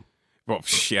two. Well,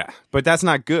 yeah, but that's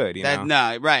not good.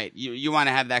 No, right. You want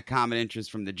to have that common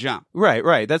interest from the jump.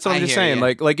 Right. That's what I'm just saying.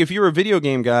 ya. Like if you're a video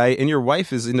game guy and your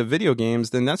wife is into video games,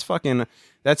 then that's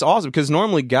awesome. Because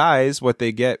normally guys, what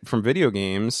they get from video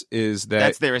games is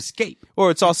That's their escape.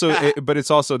 or it's also, but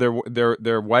it's also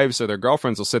their wives or their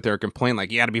girlfriends will sit there and complain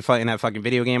like, you got to be fighting that fucking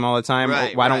video game all the time.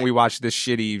 Right, Why don't right. we watch this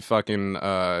shitty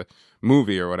fucking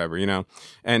movie or whatever,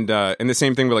 And the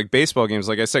same thing with like baseball games.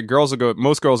 Like I said,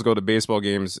 most girls go to baseball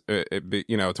games,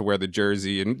 to wear the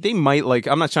jersey, and they might like.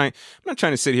 I'm not trying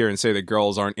to sit here and say that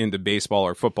girls aren't into baseball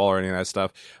or football or any of that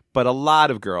stuff. But a lot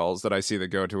of girls that I see that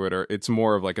go to it it's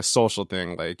more of like a social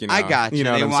thing. Like I got you.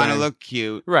 know They what I'm want to saying? look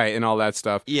cute. Right, and all that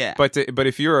stuff. Yeah. But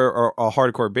if you're a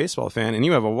hardcore baseball fan and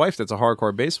you have a wife that's a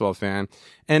hardcore baseball fan,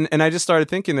 and I just started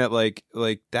thinking that like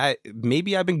that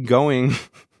maybe I've been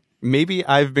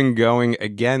going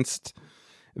against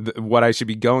what I should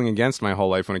be going against my whole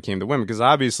life when it came to women, because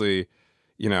obviously,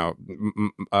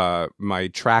 my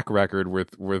track record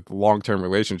with long-term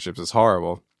relationships is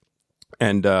horrible.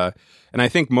 And I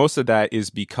think most of that is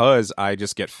because I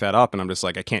just get fed up and I'm just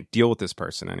like, I can't deal with this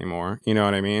person anymore. You know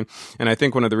what I mean? And I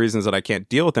think one of the reasons that I can't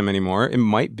deal with them anymore, it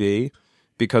might be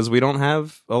because we don't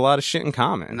have a lot of shit in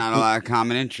common. Not a lot of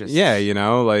common interests. Yeah, you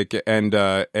know, like,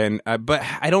 but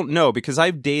I don't know, because I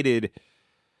dated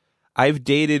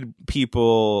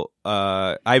people.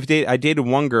 I dated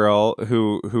one girl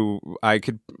who I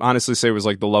could honestly say was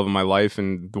like the love of my life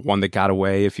and the one that got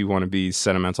away, if you want to be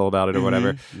sentimental about it or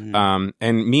whatever. And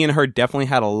me and her definitely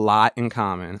had a lot in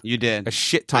commmen. You did. A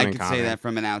shit ton in I could common. say that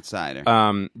from an outsider.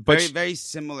 But very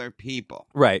similar people.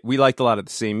 right, we liked a lot of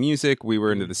the same music. We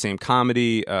were into the same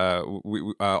comedy.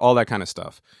 All that kind of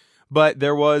stuff. But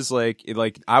there was like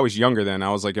I was younger then.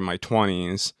 I was like in my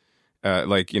 20s.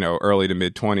 Like, you know, early to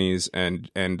mid 20s,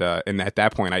 and at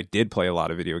that point I did play a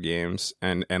lot of video games,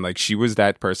 and like she was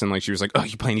that person, like she was like, oh,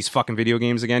 you playing these fucking video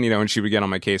games again, you know, and she would get on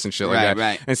my case and shit like that,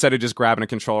 right. instead of just grabbing a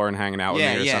controller and hanging out with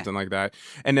me or something like that.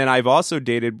 And then I've also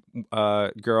dated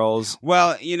girls.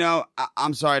 Well, you know,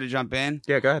 I'm sorry to jump in.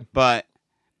 Yeah, go ahead. But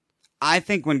I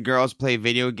think when girls play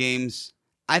video games,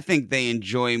 I think they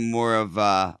enjoy more of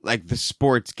like the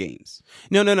sports games.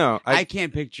 No. I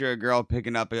can't picture a girl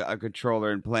picking up a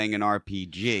controller and playing an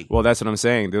RPG. Well, that's what I'm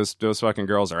saying. Those fucking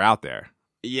girls are out there.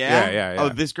 Yeah? Oh,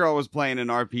 this girl was playing an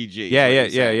RPG.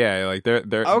 Yeah. Like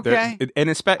they're okay. And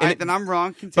All right, then I'm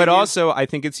wrong. Continue. But also, I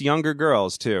think it's younger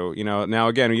girls too. You know, now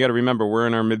again, you got to remember we're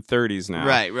in our mid 30s now.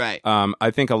 Right.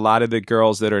 I think a lot of the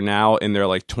girls that are now in their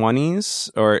like 20s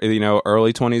or, you know,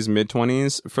 early 20s, mid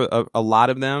 20s, for a lot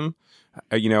of them,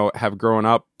 you know, have grown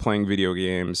up playing video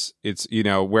games. It's, you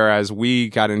know, whereas we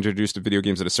got introduced to video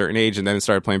games at a certain age and then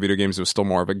started playing video games, it was still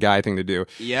more of a guy thing to do.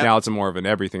 Yep. Now it's more of an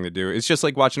everything to do. It's just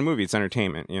like watching a movie. It's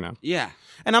entertainment, you know? Yeah.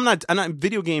 And I'm not,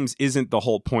 video games isn't the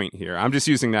whole point here. I'm just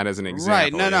using that as an example.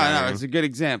 Right. No. You know what I mean? It's a good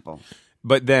example.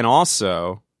 But then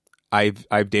also,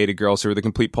 I've dated girls who are the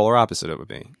complete polar opposite of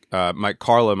me.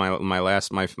 My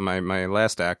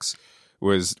last ex,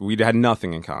 we had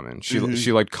nothing in common.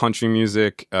 She liked country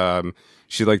music.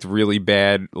 She liked really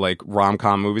bad like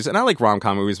rom-com movies, and I like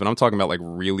rom-com movies, but I'm talking about like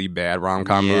really bad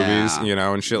rom-com movies, you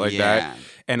know, and shit like that.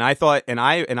 And I thought, and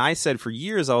I said for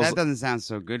years, I was that doesn't sound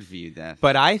so good for you, Def.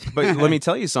 But let me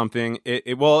tell you something.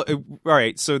 All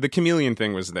right. So the chameleon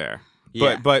thing was there,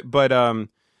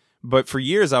 but for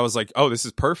years I was like, oh, this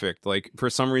is perfect. Like for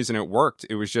some reason it worked.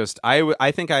 It was just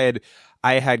I think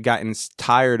I had gotten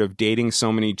tired of dating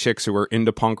so many chicks who were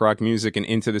into punk rock music and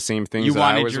into the same things. You that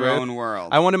wanted I was your with. own world.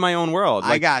 I wanted my own world.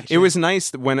 Like, I got you. It was nice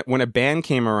that when a band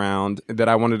came around that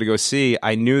I wanted to go see,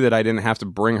 I knew that I didn't have to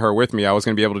bring her with me. I was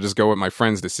going to be able to just go with my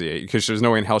friends to see it because there's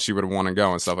no way in hell she would want to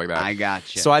go and stuff like that. I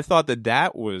got you. So I thought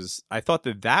that was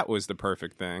the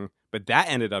perfect thing. But that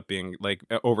ended up being like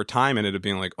over time ended up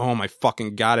being like, oh my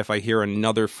fucking God, if I hear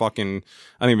another fucking,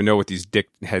 I don't even know what these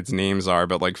dickheads names are,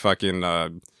 but like fucking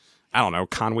I don't know,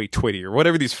 Conway Twitty or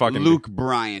whatever these fucking Luke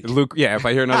Bryant. Yeah, if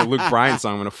I hear another Luke Bryant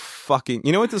song, I'm gonna fucking,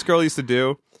 you know what this girl used to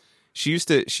do? She used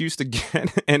to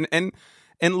get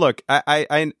and look,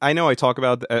 I know I talk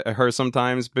about her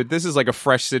sometimes, but this is like a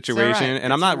fresh situation,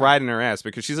 and I'm not riding her ass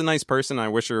because she's a nice person. I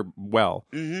wish her well.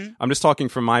 Mm-hmm. I'm just talking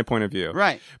from my point of view.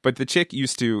 Right. But the chick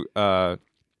used to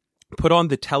put on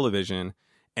the television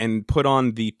and put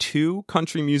on the 2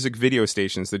 country music video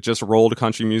stations that just rolled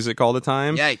country music all the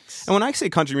time. Yikes. And when I say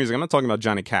country music, I'm not talking about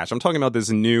Johnny Cash. I'm talking about this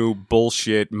new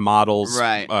bullshit models.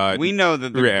 Right. We know the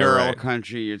girl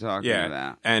country you're talking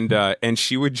about. And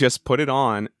she would just put it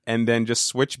on and then just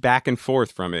switch back and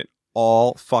forth from it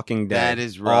all fucking day. That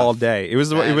is rough. All day. It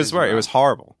was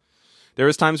horrible. There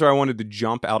was times where I wanted to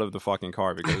jump out of the fucking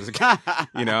car because,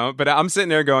 you know, but I'm sitting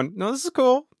there going, no, this is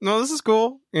cool. No, this is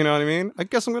cool. You know what I mean? I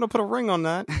guess I'm going to put a ring on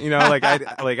that. You know, like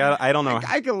I don't know.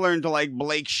 I could learn to like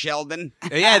Blake Sheldon.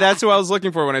 Yeah, that's who I was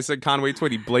looking for when I said Conway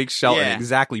Twitty. Blake Sheldon. Yeah.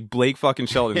 Exactly. Blake fucking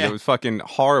Sheldon. Yeah. It was fucking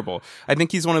horrible. I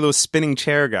think he's one of those spinning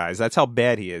chair guys. That's how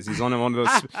bad he is. He's one of those.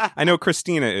 I know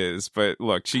Christina is, but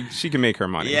look, she can make her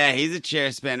money. Yeah, he's a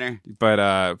chair spinner.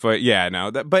 But yeah,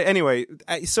 no. But anyway,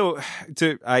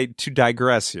 to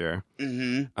digress here,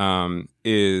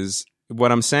 is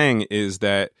what I'm saying is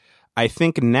that I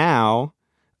think now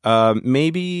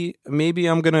maybe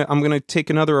I'm gonna take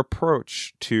another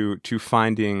approach to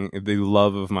finding the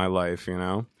love of my life, you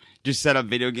know. Just set up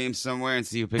video games somewhere and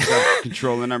see who picks up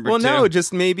controller number 2. Well, no,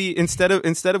 just maybe instead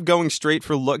of going straight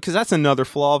for look, because that's another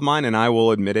flaw of mine, and I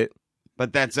will admit it.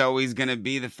 But that's always going to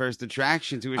be the first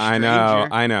attraction to a stranger.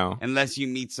 I know. Unless you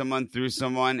meet someone through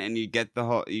someone and you do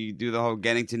the whole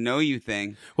getting to know you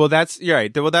thing. Well, you're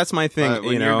right. Well, that's my thing. But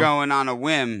when you're going on a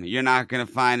whim, you're not going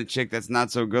to find a chick that's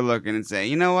not so good looking and say,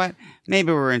 you know what?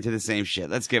 Maybe we're into the same shit.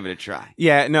 Let's give it a try.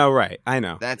 Yeah, no, right. I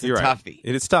know. That's you're a right. toughie.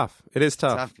 It is tough. It is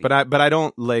tough. But I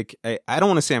don't like. I don't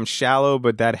want to say I'm shallow,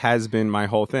 but that has been my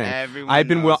whole thing. Everyone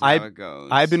knows how it goes.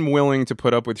 I've been willing to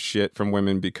put up with shit from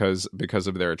women because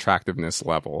of their attractiveness attractiveness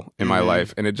level in my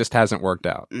life, and it just hasn't worked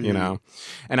out, you know?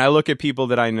 And I look at people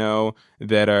that I know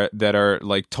that are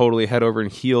like totally head over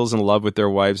heels in love with their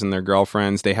wives and their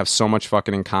girlfriends. They have so much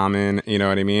fucking in common, you know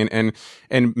what I mean?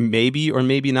 And maybe or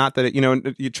maybe not that, you know,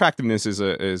 attractiveness is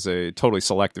a totally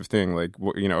selective thing. Like,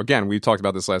 you know, again, we talked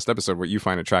about this last episode, what you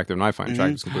find attractive and I find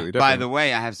attractive is completely different. By the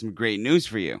way, I have some great news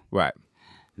for you. Right.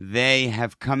 They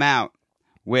have come out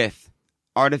with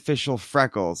artificial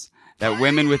freckles that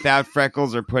women without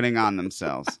freckles are putting on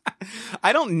themselves.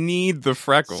 I don't need the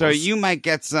freckles. So you might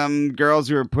get some girls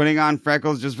who are putting on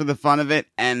freckles just for the fun of it,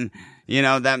 and you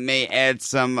know that may add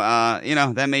some, you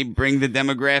know, that may bring the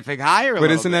demographic higher. But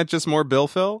isn't that just more bill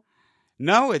fill?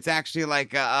 No, it's actually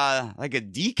like a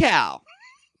decal.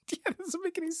 Yeah, that doesn't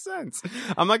make any sense.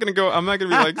 I'm not gonna be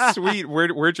like, sweet,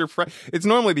 where'd your It's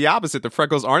normally the opposite. The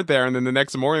freckles aren't there, and then the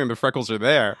next morning the freckles are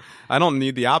there. I don't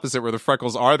need the opposite where the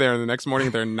freckles are there, and the next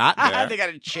morning they're not there. They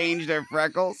gotta change their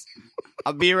freckles.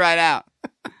 I'll be right out.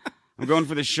 I'm going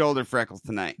for the shoulder freckles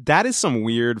tonight. That is some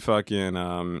weird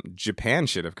fucking Japan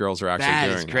shit if girls are actually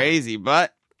doing That is crazy,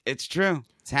 but it's true.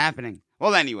 It's happening.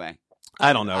 Well, anyway.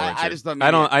 I don't know. I just thought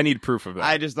maybe I need proof of that.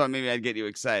 I just thought maybe I'd get you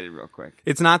excited real quick.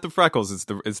 It's not the freckles. It's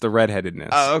the redheadedness.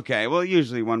 Oh, okay. Well,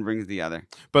 usually one brings the other.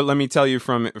 But let me tell you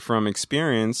from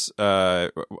experience,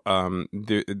 again,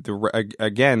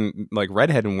 like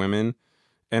redheaded women,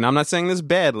 and I'm not saying this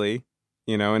badly,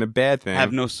 you know, in a bad thing.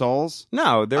 Have no souls?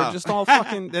 No, they're just all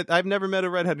fucking. I've never met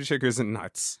a redheaded chick who isn't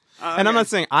nuts. Okay. And I'm not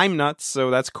saying I'm nuts, so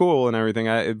that's cool and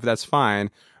everything. That's fine.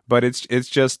 But it's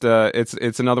just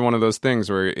it's another one of those things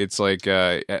where it's like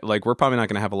we're probably not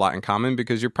going to have a lot in common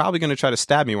because you're probably going to try to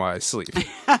stab me while I sleep.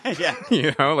 Yeah.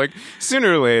 You know, like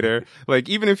sooner or later, like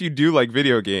even if you do like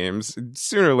video games,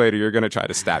 sooner or later you're going to try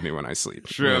to stab me when I sleep.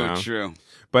 True, you know? true.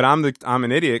 But I'm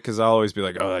an idiot because I'll always be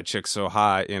like, oh, that chick's so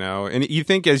hot, you know. And you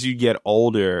think as you get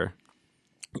older,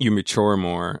 you mature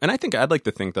more. And I'd like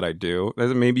to think that I do.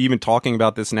 Maybe even talking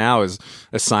about this now is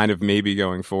a sign of maybe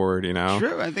going forward, you know?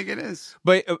 True, I think it is.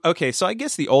 But, okay, so I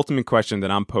guess the ultimate question that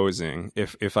I'm posing,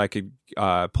 if I could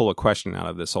pull a question out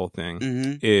of this whole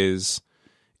thing, is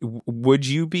would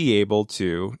you be able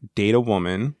to date a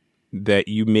woman that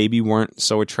you maybe weren't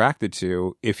so attracted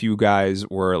to if you guys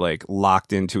were like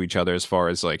locked into each other as far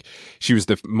as like she was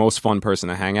the most fun person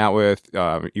to hang out with,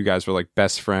 you guys were like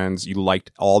best friends, you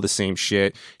liked all the same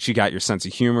shit, she got your sense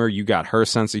of humor, you got her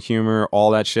sense of humor,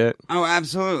 all that shit? Oh,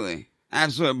 absolutely.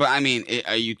 Absolutely. But I mean,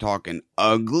 are you talking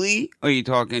ugly or are you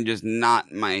talking just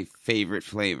not my favorite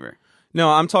flavor?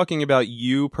 No, I'm talking about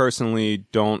you personally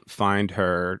don't find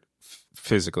her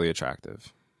physically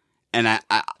attractive. And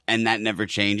and that never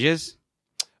changes?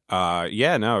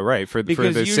 Yeah, no, right. For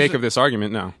the sake of this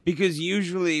argument, no. Because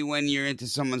usually when you're into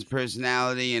someone's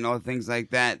personality and all things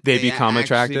like that, they become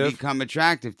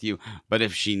attractive to you. But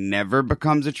if she never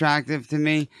becomes attractive to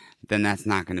me, then that's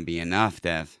not going to be enough,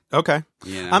 Dev. Okay.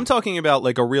 You know? I'm talking about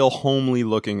like a real homely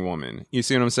looking woman. You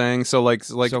see what I'm saying? So like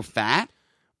so fat?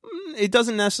 It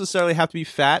doesn't necessarily have to be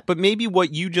fat, but maybe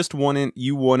what you just wouldn't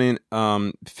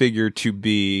figure to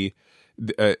be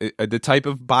the type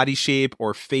of body shape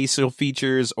or facial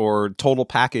features or total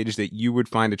package that you would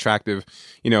find attractive,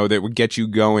 you know, that would get you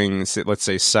going, let's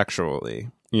say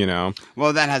sexually, you know?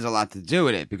 Well, that has a lot to do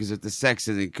with it because if the sex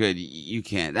isn't good, you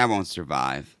can't, that won't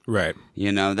survive. Right.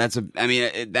 You know,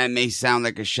 that may sound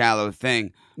like a shallow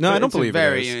thing. No, I don't believe it's a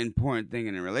very it is. important thing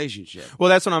in a relationship.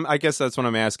 Well, I guess that's what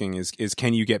I'm asking is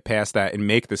can you get past that and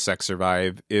make the sex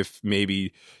survive if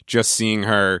maybe just seeing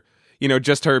her, you know,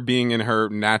 just her being in her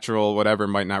natural whatever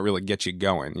might not really get you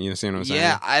going. You see what I'm saying?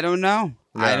 Yeah, I don't know.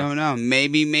 Yeah. I don't know.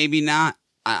 Maybe not.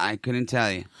 I couldn't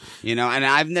tell you. You know, and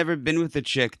I've never been with a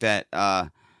chick that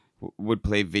would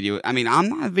play video. I mean, I'm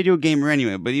not a video gamer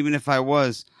anyway, but even if I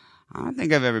was, I don't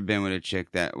think I've ever been with a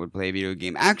chick that would play a video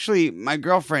game. Actually, my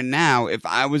girlfriend now, if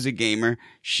I was a gamer,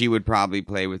 she would probably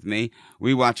play with me.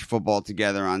 We watch football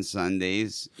together on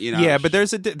Sundays. You know. Yeah, but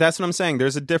that's what I'm saying.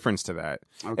 There's a difference to that,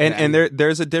 Okay. and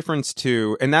there's a difference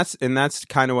to, and that's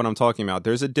kind of what I'm talking about.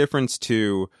 There's a difference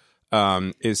to.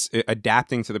 Is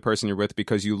adapting to the person you're with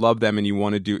because you love them and you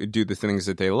want to do the things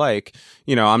that they like.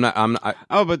 You know, I'm not.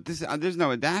 But there's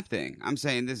no adapting. I'm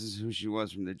saying this is who she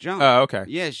was from the jump. Oh, okay.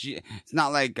 Yeah, it's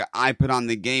not like I put on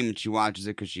the game and she watches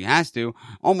it because she has to.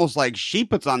 Almost like she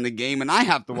puts on the game and I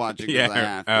have to watch it because I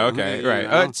have to. Oh, okay, right.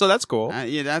 know? So that's cool.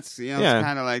 Yeah, that's it's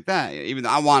kind of like that. Even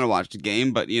though I want to watch the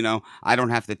game, but I don't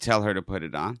have to tell her to put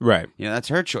it on. Right. That's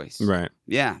her choice. Right.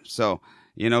 Yeah. So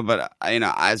but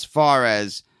as far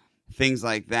as things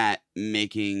like that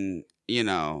making,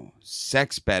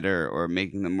 sex better or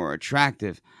making them more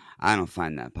attractive, I don't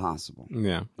find that possible.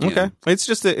 Yeah. You Okay. know? It's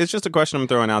just a question I'm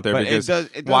throwing out there But because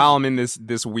it does- while I'm in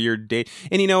this weird date,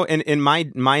 and in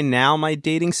my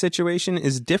dating situation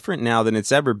is different now than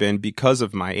it's ever been because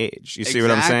of my age. You see what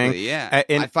I'm saying? Yeah.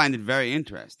 And I find it very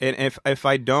interesting. And if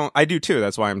I don't, I do too.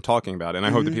 That's why I'm talking about it. And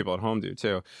I hope the people at home do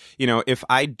too. If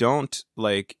I don't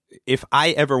if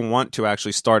I ever want to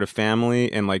actually start a family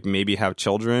and like maybe have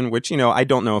children, which, I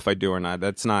don't know if I do or not.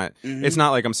 That's not, it's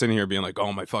not like I'm sitting here being like,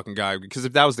 oh my fucking guy. Because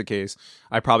if that was the case,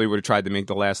 I probably would have tried to make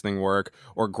the last thing work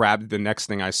or grabbed the next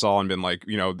thing I saw and been like,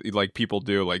 like people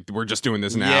do, like we're just doing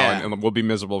this now Yeah. and we'll be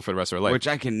miserable for the rest of our life. Which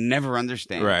I can never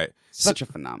understand. Right. Such a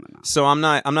phenomenon. So I'm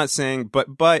not saying, but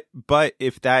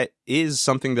if that is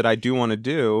something that I do want to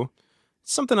do,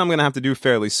 it's something I'm going to have to do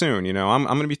fairly soon. I'm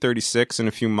going to be 36 in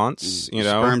a few months,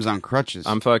 Sperm's on crutches.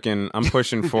 I'm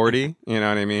pushing 40, you know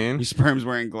what I mean? Your sperm's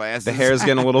wearing glasses. The hair's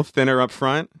getting a little thinner up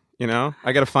front,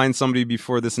 I got to find somebody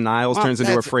before this Niles turns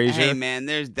into a Frasier. Hey, man,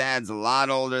 there's dads a lot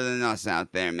older than us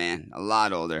out there, man. A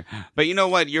lot older. But you know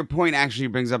what? Your point actually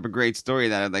brings up a great story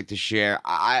that I'd like to share.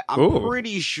 I'm Ooh.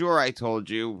 pretty sure I told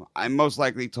you. I most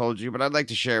likely told you, but I'd like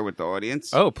to share it with the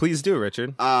audience. Oh, please do,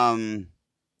 Richard.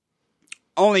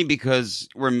 Only because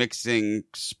we're mixing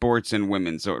sports and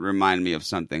women, so it reminded me of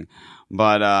something.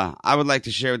 But I would like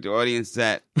to share with the audience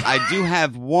that I do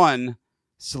have one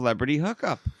celebrity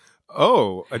hookup.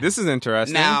 Oh, this is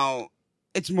interesting. Now,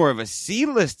 it's more of a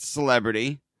C-list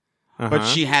celebrity, but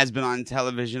she has been on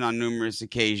television on numerous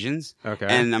occasions. Okay.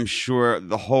 And I'm sure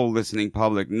the whole listening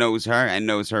public knows her and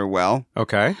knows her well.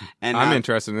 Okay. And I'm now-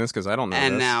 interested in this because I don't know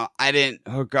And this. now, I didn't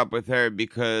hook up with her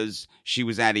because she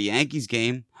was at a Yankees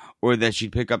game or that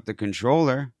she'd pick up the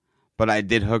controller, but I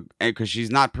did hook, because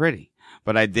she's not pretty,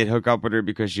 but I did hook up with her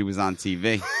because she was on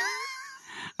TV.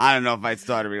 I don't know if I'd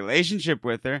start a relationship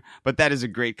with her, but that is a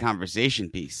great conversation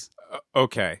piece.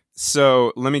 Okay.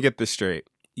 So let me get this straight.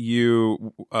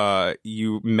 You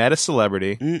met a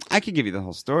celebrity. I could give you the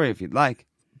whole story if you'd like.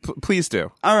 Please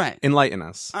do. All right. Enlighten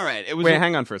us. All right. It was Wait,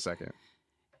 hang on for a second.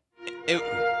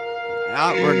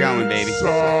 Oh, we're going, baby.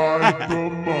 Inside the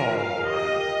mind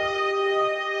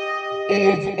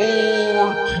of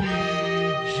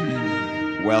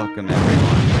RTG. Welcome,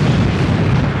 everyone.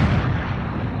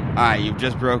 All right, you've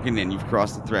just broken in. You've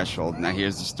crossed the threshold. Now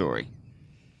here's the story.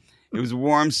 It was a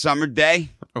warm summer day.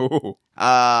 Oh.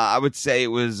 I would say it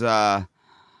was, I'm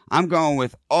going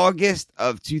with August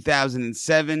of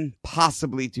 2007,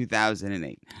 possibly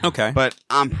 2008. Okay. But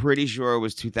I'm pretty sure it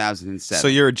was 2007. So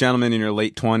you're a gentleman in your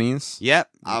late 20s? Yep.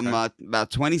 I'm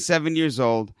about 27 years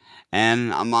old,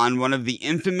 and I'm on one of the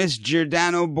infamous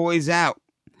Giordano Boys Out,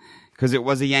 because it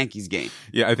was a Yankees game.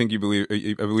 Yeah, I believe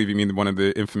you mean one of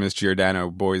the infamous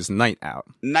Giordano Boys Night Out.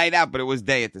 Night out, but it was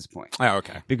day at this point. Oh,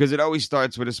 okay. Because it always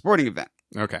starts with a sporting event.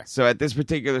 Okay. So at this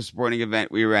particular sporting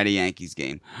event, we were at a Yankees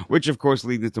game, which of course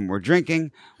leads into more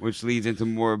drinking, which leads into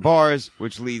more bars,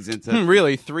 which leads into...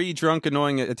 Really? 3 drunk,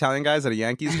 annoying Italian guys at a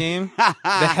Yankees game?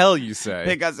 The hell you say?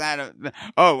 Pick us out of...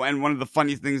 Oh, and one of the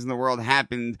funniest things in the world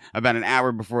happened about an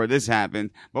hour before this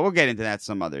happened, but we'll get into that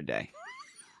some other day.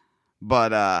 But,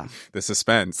 The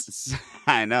suspense.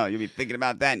 I know, you'll be thinking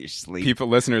about that in your sleep.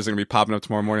 Listeners are going to be popping up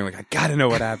tomorrow morning like, I got to know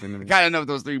what happened. Gotta know what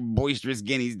those 3 boisterous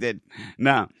guineas did.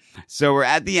 No. So we're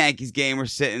at the Yankees game. We're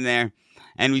sitting there,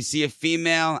 and we see a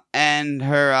female and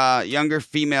her younger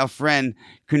female friend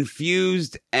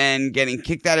confused and getting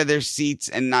kicked out of their seats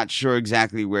and not sure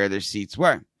exactly where their seats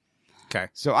were. Okay.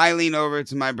 So I lean over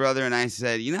to my brother and I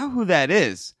said, you know who that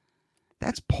is?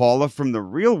 That's Paula from The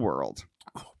Real World.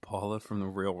 Paula from The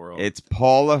Real World. It's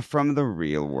Paula from The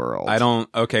Real World.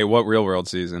 Okay, what Real World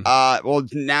season? Well,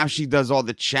 now she does all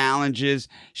the challenges.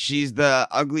 She's the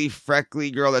ugly,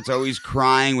 freckly girl that's always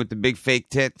crying with the big fake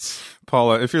tits.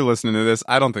 Paula, if you're listening to this,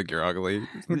 I don't think you're ugly.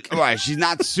 Right, she's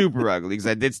not super ugly because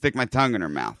I did stick my tongue in her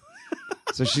mouth.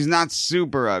 So she's not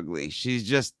super ugly. She's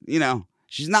just,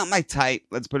 she's not my type.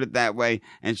 Let's put it that way.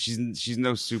 And she's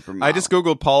no supermodel. I just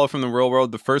Googled Paula from The Real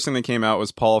World. The first thing that came out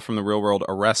was Paula from The Real World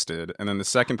arrested. And then the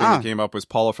second thing that came up was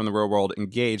Paula from The Real World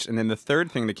engaged. And then the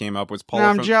third thing that came up was Now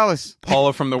I'm jealous.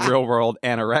 Paula from The Real World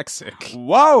anorexic.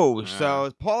 Whoa!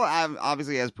 So Paula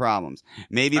obviously has problems.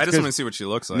 Maybe it's I just want to see what she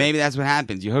looks like. Maybe that's what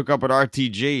happens. You hook up with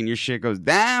RTG and your shit goes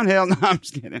downhill. No, I'm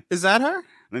just kidding. Is that her?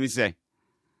 Let me see.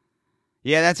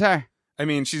 Yeah, that's her. I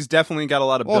mean, she's definitely got a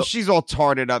lot of Well, she's all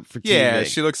tarted up for TV. Yeah,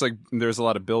 she looks like there's a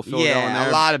lot of Bill Phil going there. Yeah,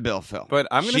 a lot of Bill Phil. But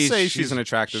I'm going to say she's an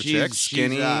attractive chick.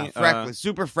 Skinny. Freckly,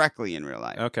 super freckly in real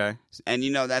life. Okay. And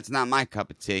that's not my cup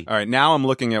of tea. All right, now I'm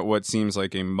looking at what seems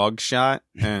like a mug shot,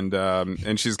 and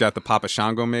she's got the Papa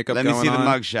Shango makeup going on. Let me see the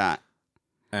mug shot.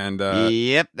 And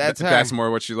yep, that's her. That's more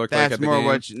what she looked like That's at the more game.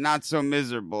 what not so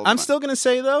miserable. I'm but- still gonna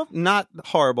say though, not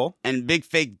horrible. and big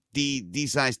fake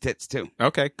D-sized tits too.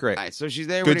 Okay, great. All right, so she's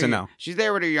there. Good with to her, know. She's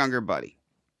there with her younger buddy.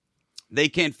 They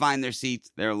can't find their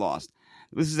seats. They're lost.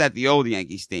 This is at the old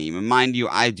Yankee Stadium, and mind you,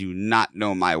 I do not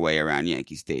know my way around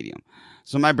Yankee Stadium.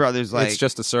 So my brother's like, It's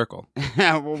just a circle,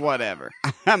 well, whatever.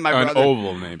 an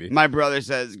oval maybe. My brother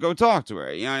says, go talk to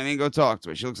her. You know what I mean? Go talk to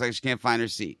her. She looks like she can't find her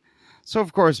seat. So,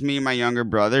 of course, me and my younger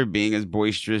brother, being as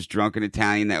boisterous, drunken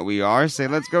Italian that we are, say,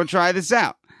 let's go try this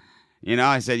out. You know,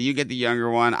 I said, you get the younger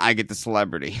one, I get the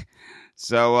celebrity.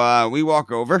 So we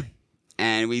walk over,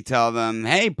 and we tell them,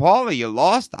 hey, Paula, you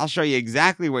lost? I'll show you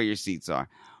exactly where your seats are.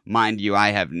 Mind you, I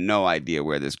have no idea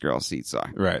where this girl's seats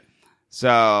are. Right,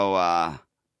 So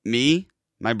me,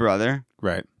 my brother,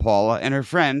 right, Paula, and her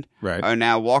friend right. are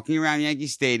now walking around Yankee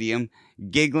Stadium,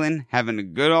 giggling, having a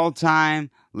good old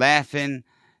time, laughing.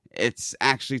 It's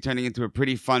actually turning into a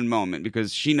pretty fun moment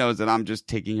because she knows that I'm just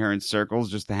taking her in circles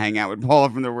just to hang out with Paula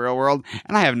from the real world,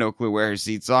 and I have no clue where her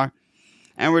seats are.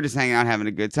 And we're just hanging out having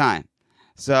a good time.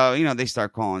 So, you know, they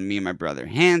start calling me and my brother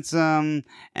handsome,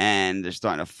 and they're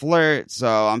starting to flirt. So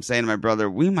I'm saying to my brother,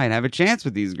 we might have a chance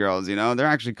with these girls, you know? They're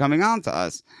actually coming on to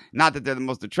us. Not that they're the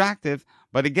most attractive,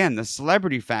 but again, the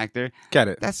celebrity factor, Get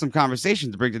it? that's some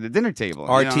conversation to bring to the dinner table. You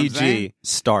know what I'm saying? RTG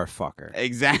Starfucker.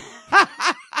 Exactly.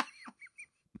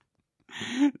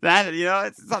 That, you know,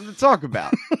 it's something to talk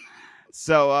about.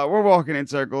 So we're walking in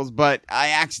circles, but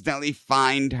I accidentally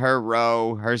find her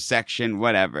row, her section,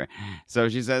 whatever. So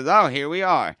she says, oh, here we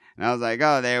are. And I was like,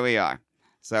 oh, there we are.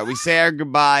 So we say our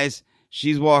goodbyes.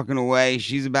 She's walking away.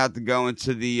 She's about to go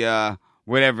into the,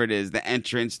 whatever it is, the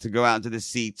entrance to go out to the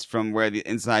seats from where the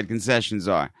inside concessions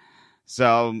are.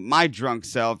 So my drunk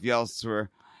self yells to her,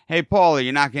 hey, Paula,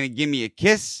 you're not going to give me a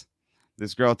kiss?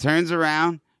 This girl turns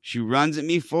around. She runs at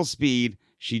me full speed.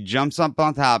 She jumps up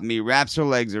on top of me, wraps her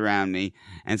legs around me,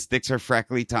 and sticks her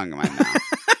freckly tongue in my mouth.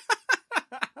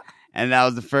 And that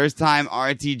was the first time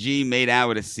RTG made out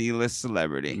with a C-list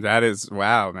celebrity. That is,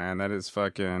 wow, man. That is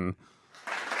fucking,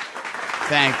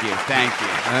 Thank you.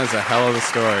 that is a hell of a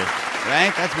story.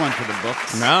 Right? That's one for the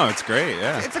books. No, it's great,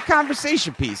 yeah. It's a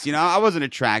conversation piece, you know? I wasn't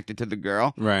attracted to the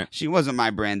girl. Right. She wasn't my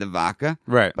brand of vodka.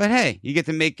 Right. But hey, you get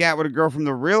to make out with a girl from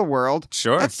the real world.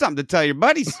 Sure. That's something to tell your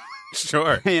buddies.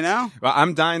 Sure. You know? Well,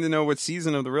 I'm dying to know what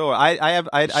season of the real.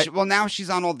 Well, now she's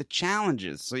on all the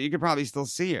challenges, so you could probably still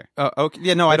see her. Okay.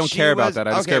 Yeah, no, I But don't she care about was- that.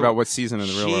 I just okay, care about what season of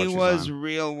the real world She she's was on.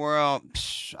 real world.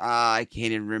 I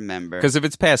can't even remember. Because if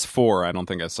it's past 4, I don't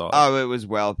think I saw it. Oh, it was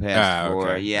well past Ah, 4.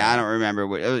 okay. Yeah, I don't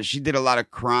remember. She did a lot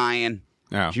of crying.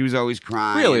 Oh. She was always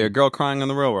crying. Really, a girl crying on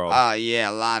the real world. Oh, yeah,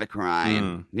 a lot of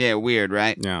crying. Yeah, weird,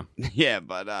 right? Yeah. Yeah,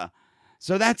 but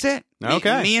so that's it.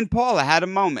 Okay. Me and Paula had a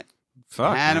moment.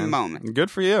 Fuck, Had a man. moment.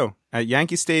 Good for you. At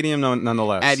Yankee Stadium,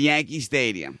 nonetheless. At Yankee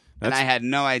Stadium. And That's- I had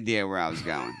no idea where I was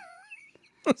going.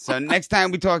 So next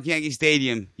time we talk Yankee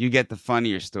Stadium, you get the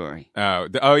funnier story.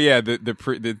 Oh yeah, the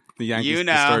Yankees You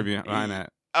know. the story behind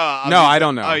that. Oh, No, I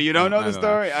don't know. Oh, you don't know I the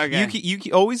story? Okay.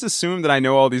 You always assume that I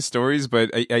know all these stories, but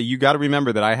you got to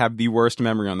remember that I have the worst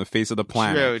memory on the face of the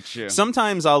planet. True.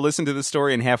 Sometimes I'll listen to the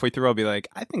story and halfway through I'll be like,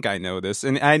 I think I know this,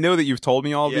 and I know that you've told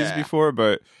me all of these Yeah. before,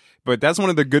 but that's one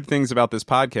of the good things about this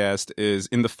podcast is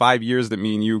in the 5 years that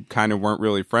me and you kind of weren't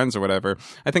really friends or whatever,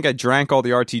 I think I drank all the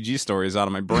RTG stories out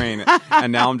of my brain,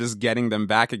 and now I'm just getting them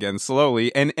back again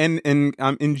slowly, and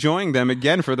I'm enjoying them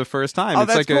again for the first time. Oh,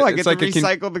 It's that's like cool. I it's get like to a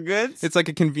recycle the goods. it's like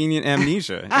a convenient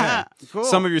amnesia. Yeah. Cool.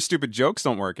 Some of your stupid jokes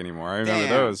don't work anymore. I remember Damn.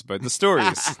 those, but the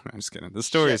stories. I'm just kidding. The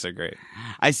stories are great.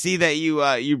 I see that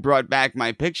you brought back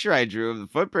my picture I drew of the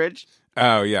footbridge.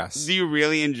 Oh yes. Do you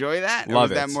really enjoy that? Or Love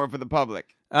was that it. more for the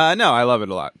public? No, I love it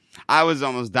a lot. I was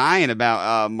almost dying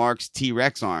about Mark's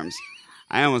T-Rex arms.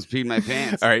 I almost peed my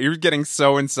pants. All right, you're getting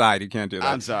so inside. You can't do that.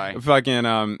 I'm sorry. Fucking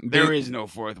There is no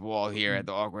fourth wall here at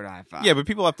the Awkward High Five. Yeah, but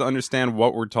people have to understand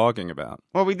what we're talking about.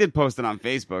 Well, we did post it on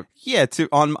Facebook. Yeah,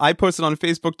 I posted on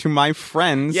Facebook to my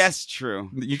friends. Yes, true.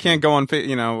 You can't go on,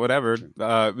 whatever.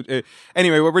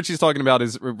 Anyway, what Richie's talking about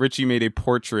is Richie made a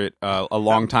portrait a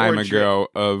long time ago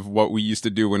of what we used to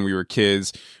do when we were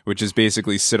kids, which is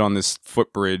basically sit on this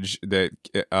footbridge that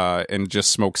and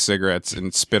just smoke cigarettes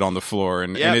and spit on the floor,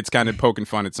 and it's kind of poking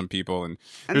fun at some people, and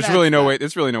there's that's really no not- way.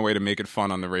 There's really no way to make it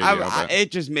fun on the radio. but- It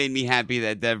just made me happy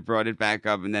that Dev brought it back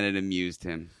up and then it amused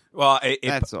him. Well,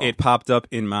 That's all. it popped up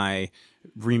in my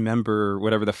remember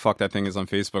whatever the fuck that thing is on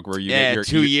Facebook where you Yeah, get your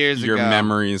 2 years your ago.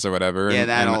 memories or whatever. Yeah, and,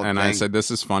 that and, old and I thing. said, this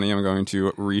is funny. I'm going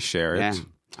to reshare it. Yeah.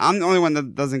 I'm the only one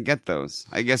that doesn't get those.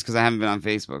 I guess because I haven't been on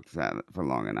Facebook for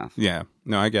long enough. Yeah.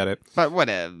 No, I get it. But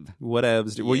whatever.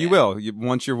 Whatevs. Well, Yeah. you will.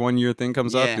 Once your 1 year thing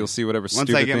comes Yeah. up, you'll see whatever Once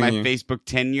stupid I get thing my you... Facebook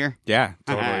tenure. Yeah,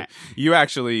 totally. Alright. You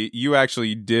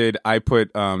actually did. I put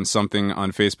something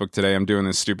on Facebook today. I'm doing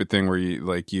this stupid thing where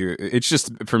it's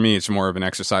just, for me, it's more of an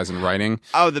exercise in writing.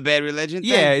 Oh, the Bad Religion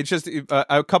thing? Yeah, it's just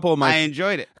a couple of I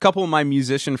enjoyed it. a couple of my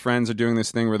musician friends are doing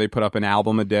this thing where they put up an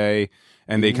album a day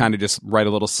and they kind of just write a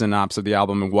little synopsis of the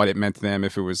album and what it meant to them,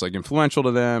 if it was like influential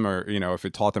to them or, if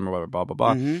it taught them or whatever, blah, blah,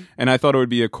 blah. And I thought it would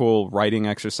be a cool writing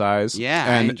exercise. Yeah,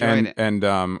 I enjoyed it.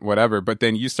 And whatever. But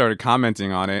then you started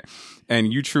commenting on it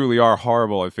and you truly are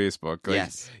horrible at Facebook. Like,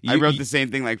 Yes. I wrote the same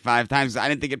thing like 5 times. I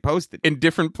didn't think it posted. in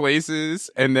different places,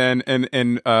 and then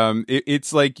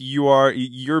it's like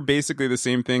you're basically the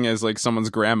same thing as like someone's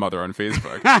grandmother on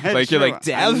Facebook. Like you're True. like,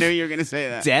 Dev, I knew you were going to say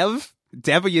that.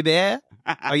 Dev, are you there?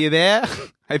 Are you there?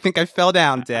 I think I fell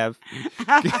down, Dev.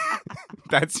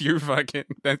 That's your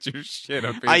shit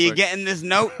on Facebook. Are you getting this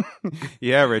note?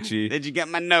 Yeah, Richie. Did you get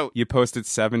my note? You posted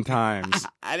 7 times.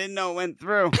 I didn't know it went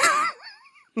through.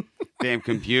 Damn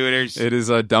computers. It is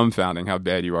dumbfounding how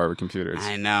bad you are with computers.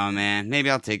 I know, man. Maybe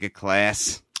I'll take a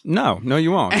class. No,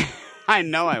 you won't. I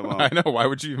know I won't. I know. Why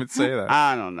would you even say that?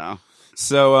 I don't know.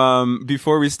 So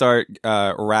before we start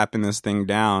wrapping this thing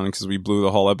down, because we blew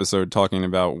the whole episode talking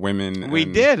about women. We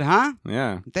and- did, huh?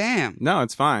 Yeah. Damn. No,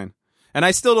 it's fine. And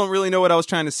I still don't really know what I was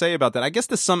trying to say about that. I guess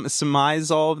to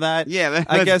surmise all of that. Yeah,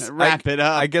 I let's guess wrap it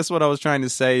up. I guess what I was trying to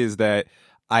say is that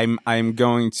I'm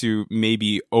going to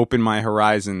maybe open my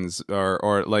horizons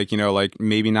or like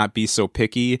maybe not be so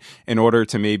picky in order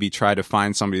to maybe try to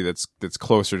find somebody that's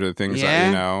closer to the things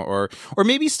that, or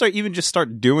maybe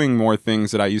start doing more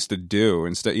things that I used to do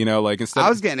instead. I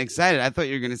was getting excited. I thought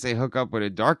you were going to say hook up with a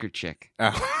darker chick.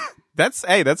 That's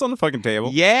on the fucking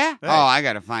table. Yeah? Hey. Oh, I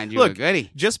got to find you Look, a goodie.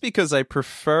 just because I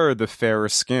prefer the fairer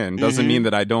skin doesn't mean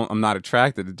that I'm not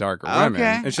attracted to darker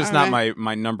women. It's just all not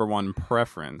my number one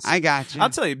preference. I got you. I'll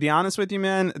tell you, be honest with you,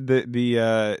 man.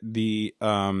 And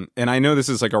I know this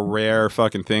is like a rare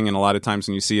fucking thing, and a lot of times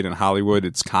when you see it in Hollywood,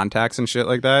 it's contacts and shit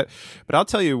like that. But I'll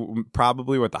tell you,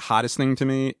 probably what the hottest thing to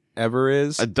me ever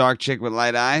is A dark chick with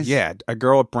light eyes? yeah, a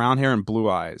girl with brown hair and blue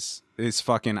eyes. Is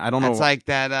fucking. I don't know. That's like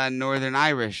that Northern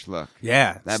Irish look.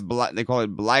 yeah, They call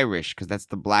it Blyrish because that's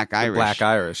the Black Irish. Black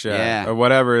Irish, yeah. Yeah. Or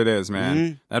whatever it is,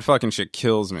 man. That fucking shit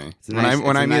kills me. a nice-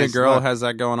 when I it's a meet nice a girl look. who has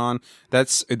that going on,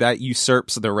 that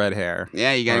usurps the red hair.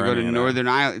 Yeah, you got to Or go to any of that. Northern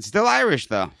Ireland. It's still Irish,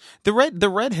 though. The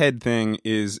redhead thing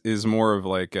is more of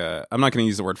like I'm not going to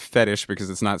use the word fetish because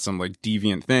it's not some like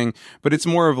deviant thing, but it's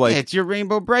more of like Yeah, it's your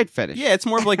Rainbow Bright fetish. yeah, it's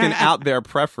more of like an out there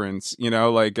preference,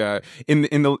 like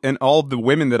in all the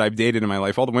women that I've dated in my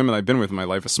life, all the women I've been with in my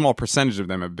life, a small percentage of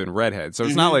them have been redheads. So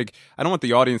it's not like I don't want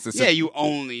the audience to sit, Yeah, you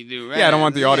only do red. yeah, I don't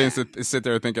want the audience to sit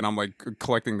there thinking I'm like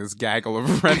collecting this gaggle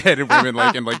of redheaded women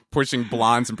and like pushing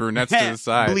blondes and brunettes to the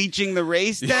side. Bleaching the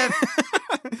race, Dev?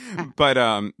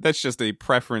 But that's just a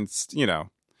preference,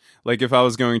 Like if I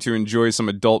was going to enjoy some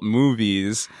adult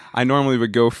movies, I normally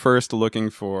would go first looking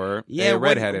for Yeah, a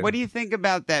redheaded. what do you think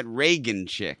about that Reagan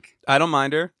chick? I don't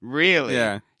mind her. Really?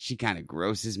 Yeah. She kind of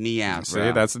grosses me out, See,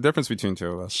 bro. that's the difference between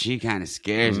two of us. She kind of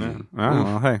scares me. Oh,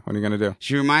 well, hey, what are you gonna do?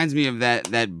 She reminds me of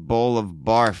that bowl of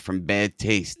barf from Bad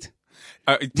Taste.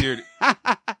 Dude,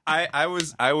 I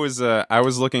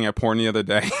was looking at porn the other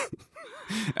day,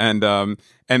 and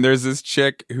there's this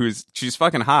chick she's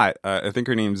fucking hot. I think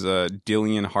her name's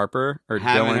Dillian Harper or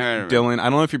Haven't heard of her. Dylan. I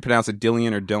don't know if you pronounce it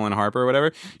Dillian or Dylan Harper or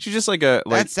whatever. She's just like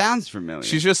That sounds familiar.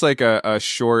 she's just like a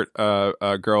short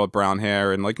girl with brown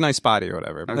hair and like nice body or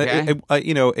whatever. Okay.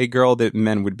 A girl that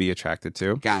men would be attracted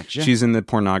to. Gotcha. She's in the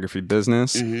pornography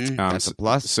business. That's a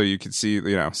plus. So you could see,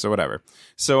 so whatever.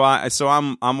 So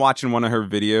I'm watching one of her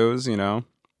videos,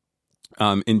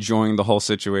 enjoying the whole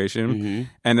situation,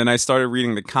 and then I started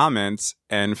reading the comments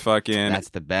and fucking. That's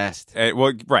the best.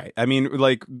 Well, right. I mean,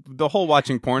 like the whole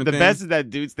watching porn The thing. best is that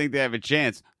dudes think they have a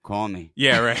chance. Call me.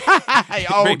 Yeah, right. Hey, Hey,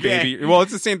 okay. baby. Well,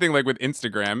 it's the same thing like with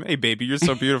Instagram. Hey, baby, you're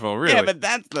so beautiful. Really. Yeah, but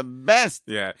that's the best.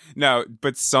 Yeah. No,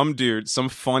 but some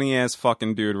funny ass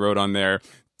fucking dude wrote on there,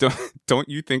 don't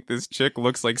you think this chick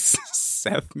looks like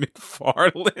Seth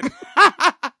MacFarlane?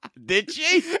 Did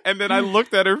she? And then I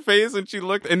looked at her face and she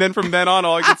looked, and then from then on,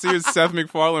 all I could see was Seth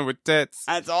MacFarlane with tits.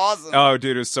 That's awesome. Oh,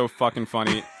 dude, it was so fucking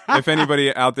funny. If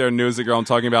anybody out there knows the girl I'm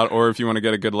talking about, or if you want to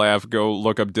get a good laugh, go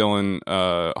look up Dillian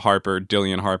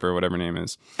Harper, whatever her name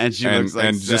is. And she looks like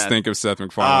and Seth. just think of Seth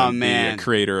MacFarlane, Oh, man. the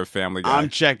creator of Family Guy. I'm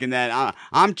checking that.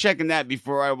 I'm checking that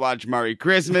before I watch Merry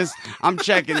Christmas. I'm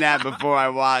checking that before I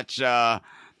watch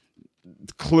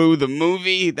Clue the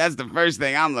movie. That's the first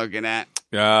thing I'm looking at.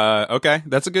 Okay,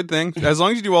 that's a good thing. As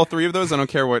long as you do all three of those, I don't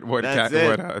care what. That's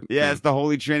it. Yeah, it's the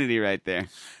Holy Trinity right there.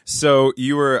 So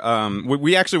you were.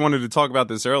 We actually wanted to talk about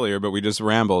this earlier, but we just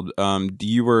rambled.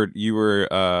 You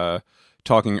were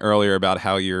talking earlier about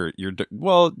how you're.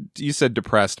 Well, you said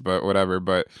depressed, but whatever.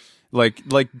 But like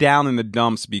down in the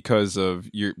dumps because of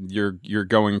you're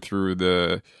going through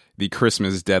the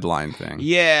Christmas deadline thing.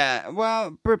 Yeah,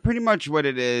 well, pretty much what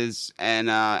it is. And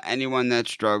anyone that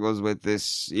struggles with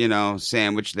this,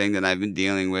 sandwich thing that I've been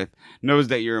dealing with knows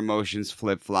that your emotions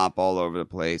flip-flop all over the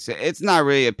place. It's not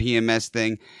really a PMS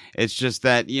thing. It's just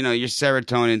that, your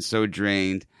serotonin's so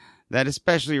drained that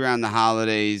especially around the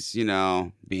holidays,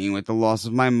 being with the loss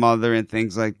of my mother and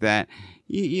things like that,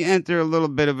 you enter a little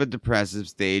bit of a depressive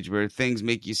stage where things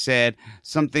make you sad.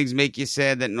 Some things make you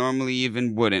sad that normally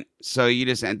even wouldn't. So you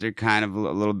just enter kind of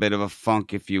a little bit of a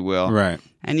funk, if you will. Right.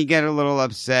 And you get a little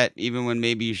upset even when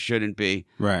maybe you shouldn't be.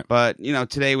 Right. But,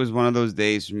 today was one of those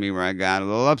days for me where I got a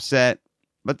little upset.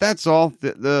 But that's all.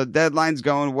 The deadline's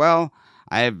going well.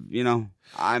 I have,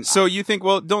 So you think?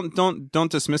 Well, don't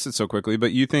dismiss it so quickly.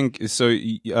 But you think so?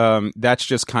 That's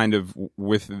just kind of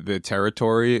with the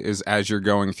territory is as you're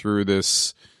going through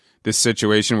this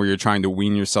situation where you're trying to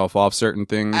wean yourself off certain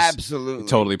things. Absolutely, it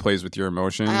totally plays with your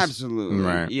emotions. Absolutely,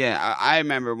 right? Yeah, I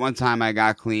remember one time I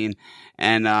got clean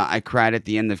and I cried at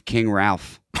the end of King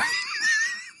Ralph.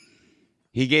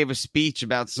 He gave a speech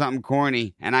about something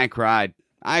corny, and I cried.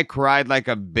 I cried like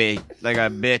a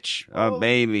bitch, a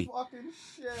baby.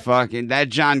 Fucking that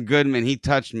John Goodman, he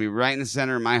touched me right in the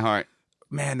center of my heart.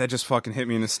 Man, that just fucking hit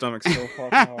me in the stomach so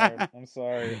fucking hard. I'm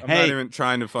sorry. I'm not even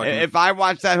trying to fucking... If I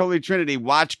watch that Holy Trinity,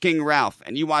 watch King Ralph,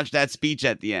 and you watch that speech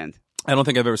at the end. I don't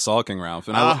think I've ever saw King Ralph,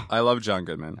 and I love John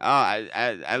Goodman.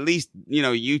 At least,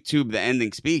 YouTube the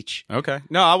ending speech. Okay.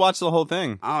 No, I'll watch the whole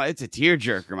thing. Oh, it's a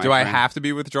tearjerker, my friend. Do I have to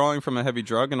be withdrawing from a heavy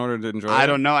drug in order to enjoy it? I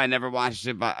don't know. I never watched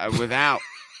it without.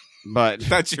 But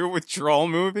that's your withdrawal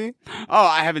movie? Oh,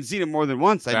 I haven't seen it more than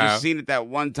once. I just seen it that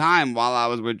one time while I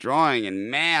was withdrawing, and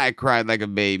man, I cried like a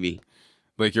baby.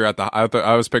 Like you're at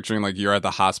I was picturing like you're at the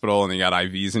hospital and they got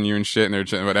IVs in you and shit, and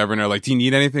they're whatever, and they're like, "Do you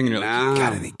need anything?" And you're like, "You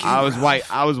got anything?" I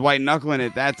was white knuckling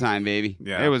it that time, baby.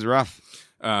 Yeah, it was rough.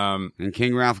 And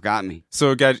King Ralph got me.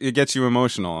 So it gets you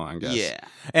emotional, I guess. Yeah.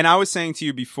 And I was saying to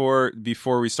you before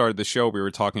we started the show, we were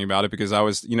talking about it because I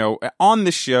was, on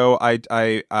the show,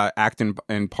 I act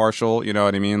impartial. You know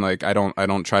what I mean? Like I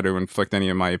don't try to inflict any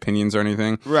of my opinions or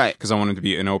anything, right? Because I want it to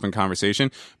be an open conversation.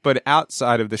 But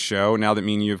outside of the show, now that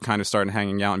me and you have kind of started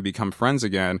hanging out and become friends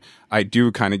again, I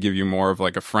do kind of give you more of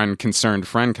like a concerned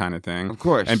friend kind of thing. Of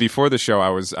course. And before the show, I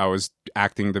was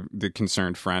acting the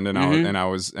concerned friend, and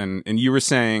and you were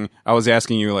saying, I was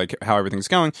asking you like how everything's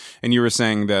going, and you were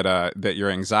saying that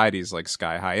your anxiety is like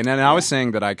sky high, and then I was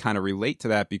saying that I kind of relate to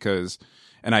that because,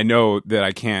 and I know that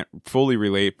I can't fully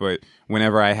relate, but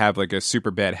whenever I have like a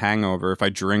super bad hangover, if I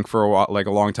drink for a while, like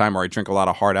a long time, or I drink a lot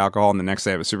of hard alcohol, and the next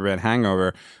day I have a super bad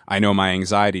hangover, I know my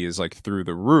anxiety is like through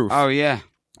the roof. Oh yeah,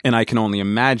 and I can only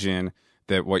imagine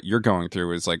that what you're going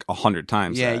through is like 100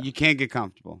 times. Yeah, that. You can't get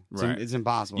comfortable. Right. It's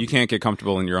impossible. You can't get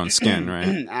comfortable in your own skin,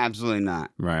 right? Absolutely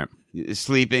not. Right.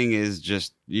 Sleeping is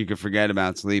just, you can forget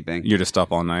about sleeping. You're just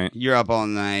up all night. You're up all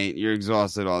night. You're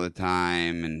exhausted all the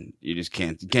time, and you just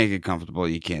can't get comfortable.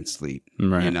 You can't sleep.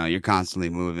 Right. You're constantly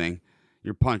moving.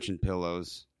 You're punching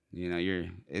pillows.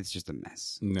 It's just a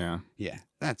mess. Yeah. Yeah,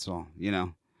 that's all.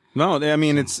 No, I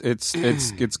mean it's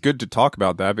good to talk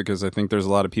about that because I think there's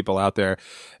a lot of people out there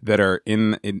that are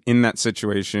in that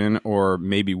situation, or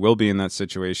maybe will be in that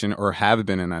situation, or have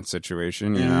been in that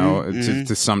situation.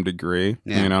 To some degree.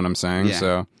 Yeah. You know what I'm saying? Yeah.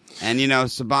 So, and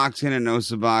Suboxone and no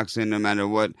Suboxone, no matter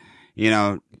what,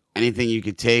 anything you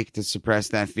could take to suppress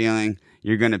that feeling,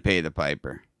 you're gonna pay the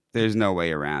piper. There's no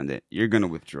way around it. You're going to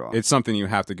withdraw. It's something you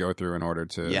have to go through in order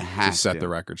to set the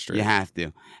record straight. You have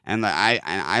to. And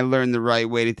I learned the right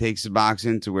way to take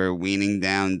Suboxone, to where weaning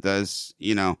down does,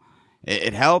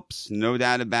 it helps, no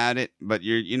doubt about it. But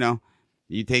you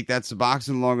take that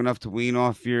Suboxone long enough to wean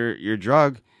off your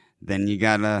drug, then you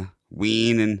got to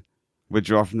wean and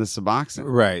withdraw from the Suboxone.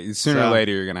 Right. Sooner or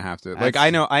later, you're going to have to. Like, I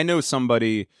know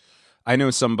somebody.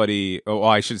 Oh,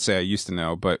 I should say I used to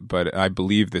know, but I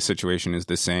believe the situation is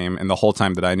the same. And the whole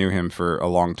time that I knew him for a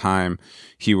long time,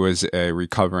 he was a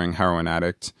recovering heroin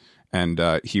addict, and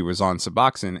he was on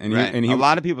Suboxone. And right. and a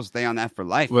lot of people stay on that for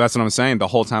life. Well, that's what I'm saying. The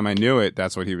whole time I knew it,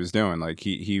 that's what he was doing. Like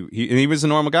he was a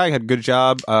normal guy. He had a good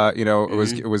job.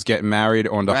 Was getting married,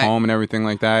 owned a home, and everything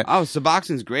like that. Oh,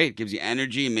 Suboxone's great. It gives you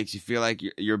energy. It makes you feel like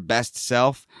your best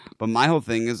self. But my whole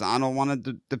thing is, I don't want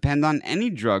to depend on any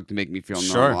drug to make me feel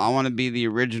normal. I want to be the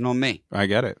original me. I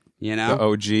get it. You know, the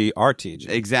OG RTG.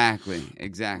 Exactly.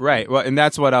 Right. Well, and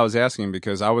that's what I was asking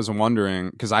because I was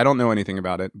wondering because I don't know anything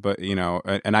about it, but you know,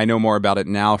 and I know more about it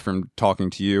now from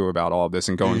talking to you about all this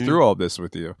and going through all this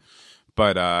with you.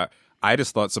 But I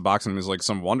just thought Suboxone was like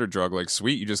some wonder drug. Like,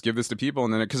 sweet, you just give this to people,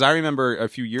 and then because I remember a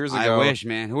few years ago, I wish,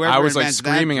 man. Whoever I was like invented that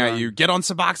screaming at drug- you, get on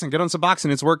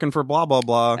Suboxone, it's working for blah blah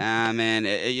blah. Man,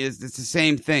 it's the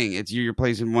same thing. It's you're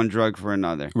replacing one drug for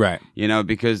another. Right. You know,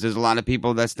 because there's a lot of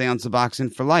people that stay on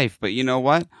Suboxone for life. But you know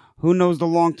what? Who knows the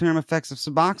long-term effects of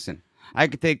Suboxone? I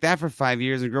could take that for 5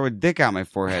 years and grow a dick out my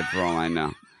forehead for all I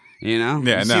know. You know?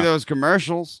 Yeah, you no. see those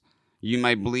commercials? You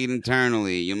might bleed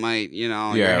internally. You might, you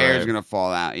know, your Yeah, hair's right. gonna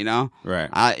fall out. You know, Right.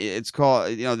 It's called,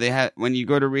 you know, they have when you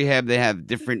go to rehab, they have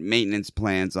different maintenance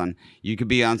plans on. You could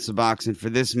be on Suboxone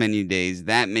for this many days,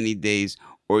 that many days,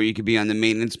 or you could be on the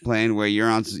maintenance plan where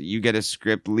you get a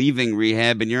script leaving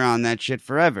rehab and you're on that shit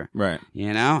forever. Right.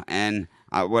 You know, and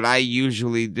what I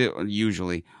usually do,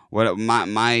 what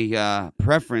my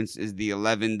preference is the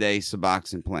 11-day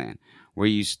Suboxone plan, where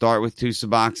you start with 2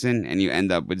 Suboxone and you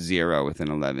end up with 0 within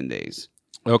 11 days.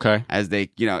 Okay. As they,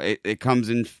 you know, it comes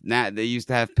in, they used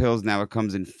to have pills, now it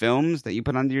comes in films that you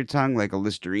put under your tongue, like a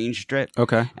Listerine strip.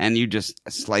 Okay. And you just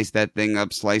slice that thing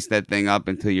up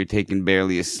until you're taking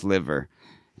barely a sliver.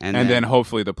 And then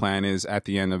hopefully the plan is at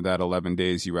the end of that 11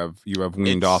 days you have weaned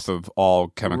It's- off of all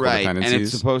chemical right, dependencies. and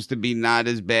it's supposed to be not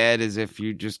as bad as if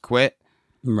you just quit.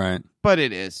 Right. But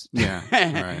it is. Yeah,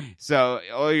 right. So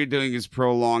all you're doing is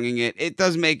prolonging it. It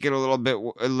does make it a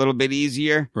little bit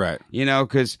easier. Right. You know,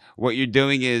 because what you're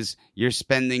doing is you're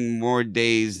spending more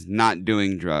days not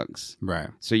doing drugs. Right.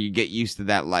 So you get used to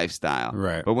that lifestyle.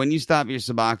 Right. But when you stop your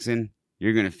Suboxone,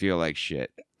 you're gonna feel like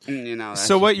shit. You know. that's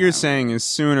So what just you're how it saying is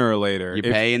sooner or later You're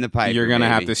if paying the piper, you're gonna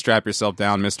have baby. to strap yourself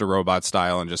down works. Mr. Robot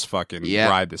style and just fucking Yep.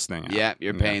 ride this thing out. Yeah,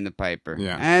 you're paying the piper.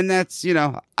 Yeah. And that's, you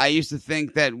know, I used to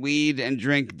think that weed and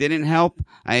drink didn't help.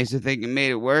 I used to think it made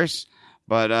it worse,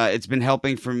 but it's been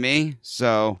helping for me.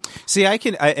 So See,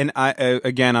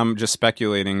 again, I'm just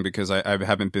speculating because I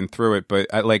haven't been through it, but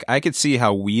I could see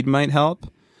how weed might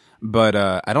help, but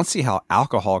I don't see how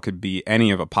alcohol could be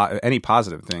any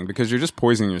positive thing because you're just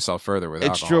poisoning yourself further with it's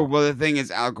alcohol. true. Well, the thing is,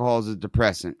 alcohol is a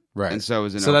depressant, Right. And so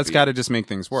is an So that's opiate. got to just make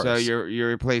things worse. So you're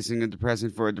replacing a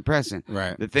depressant for a depressant.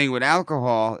 Right. The thing with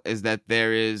alcohol is that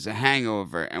there is a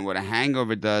hangover, and what a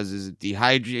hangover does is it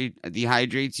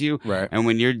dehydrates you. Right. And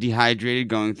when you're dehydrated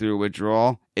going through a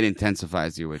withdrawal, it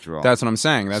intensifies your withdrawal. That's what I'm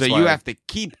saying. That's so why you have to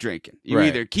keep drinking. You Right.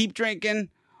 either keep drinking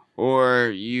or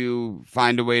you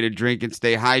find a way to drink and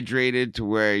stay hydrated to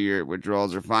where your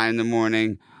withdrawals are fine in the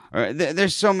morning. Or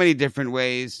there's so many different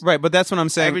ways. Right, but that's what I'm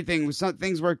saying.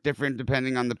 Things work different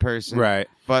depending on the person. Right.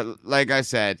 But like I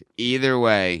said, either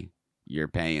way, you're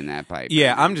paying that pipe.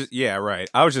 Yeah, right.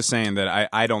 I was just saying that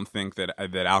I don't think that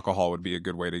alcohol would be a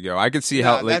good way to go. I could see No,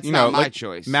 how, like, that's you know, not my like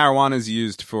choice. marijuana is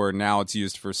used for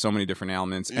so many different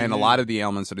ailments, and a Mm-hmm. lot of the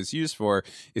ailments that it's used for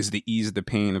is the ease the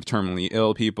pain of terminally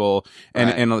ill people and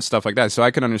Right. and stuff like that. So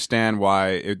I can understand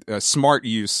why a smart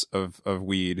use of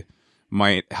weed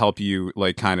might help you,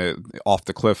 like, kind of off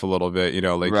the cliff a little bit, you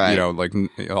know, like, Right. you know, like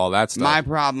all that stuff. My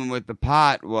problem with the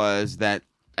pot was that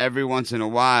every once in a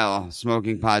while,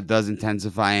 smoking pot does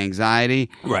intensify anxiety.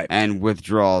 Right. And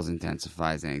withdrawals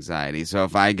intensifies anxiety. So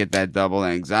if I get that double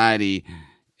anxiety,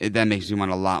 that makes me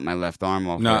want to lop my left arm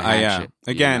off. No, with a hatchet,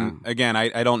 you know? Again,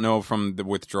 I don't know from the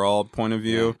withdrawal point of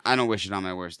view. I don't wish it on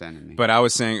my worst enemy. But I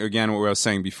was saying, again, what I was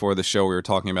saying before the show, we were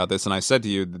talking about this, and I said to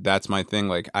you that that's my thing.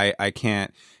 Like, I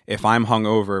can't, if I'm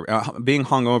hungover, being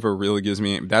hungover really gives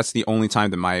me, that's the only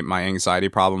time that my anxiety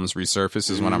problems resurface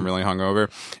is when I'm really hungover.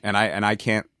 And I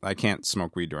can't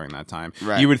smoke weed during that time.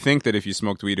 Right. You would think that if you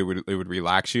smoked weed, it would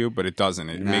relax you, but it doesn't.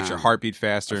 It makes your heartbeat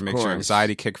faster. It makes your course.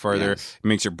 anxiety kick further. Yes. It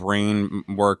makes your brain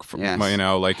work, Yes. you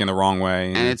know, like in the wrong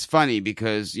way. And it's funny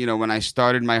because, you know, when I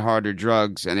started my harder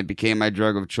drugs and it became my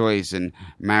drug of choice and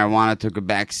marijuana took a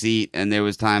back seat and there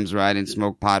was times where I didn't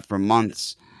smoke pot for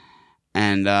months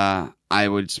and I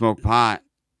would smoke pot,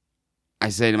 I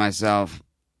say to myself,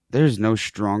 there's no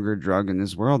stronger drug in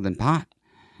this world than pot.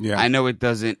 yeah. I know it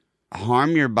doesn't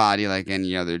harm your body like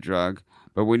any other drug,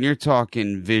 but when you're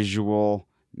talking visual,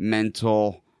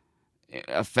 mental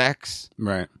effects,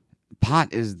 Right.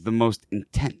 pot is the most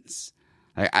intense.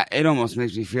 Like it almost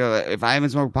makes me feel that if I haven't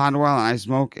smoked pot in a while and I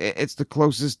smoke, it's the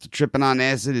closest to tripping on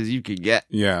acid as you could get.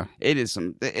 Yeah. It is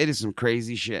some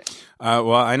crazy shit.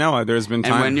 Well, I know there's been And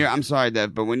times. when I'm sorry,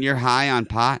 Dev, but when you're high on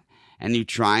pot and you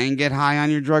try and get high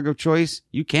on your drug of choice,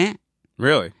 you can't.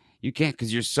 Really? You can't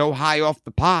because you're so high off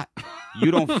the pot,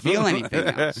 you don't feel anything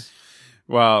else.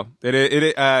 Well,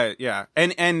 yeah.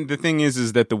 And the thing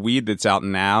is that the weed that's out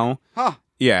now Huh.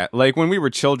 Yeah, like when we were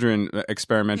children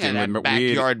experimenting Yeah, that with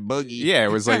backyard boogie. Yeah,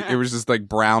 it was like it was just like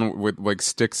brown with like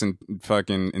sticks and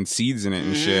fucking and seeds in it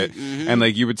and shit. And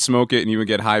like you would smoke it and you would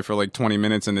get high for like 20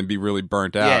 minutes and then be really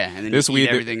burnt out. Yeah, and then this you weed, eat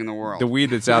everything in the world. The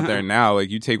weed that's out there now, like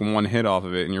you take one hit off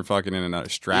of it and you're fucking in another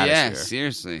stratosphere. Yeah,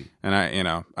 seriously. And I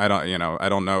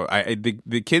don't know.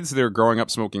 The kids that are growing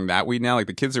up smoking that weed now, like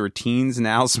the kids that are teens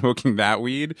now smoking that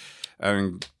weed. I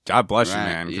mean, God bless you,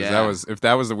 man. Because if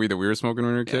that was the weed that we were smoking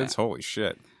when we were kids, holy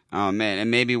shit. Oh man, and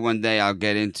maybe one day I'll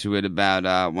get into it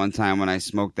about one time when I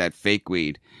smoked that fake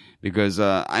weed, because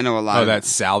I know a lot. Oh, of that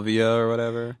salvia or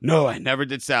whatever. No, I never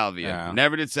did salvia. Yeah.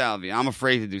 Never did salvia. I'm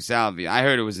afraid to do salvia. I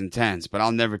heard it was intense, but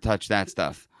I'll never touch that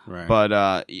stuff. Right.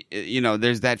 But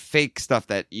there's that fake stuff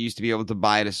that you used to be able to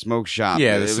buy at a smoke shop.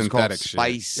 Yeah, it the was called synthetic shit.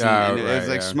 Spice. Oh, and it was right,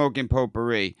 like yeah. smoking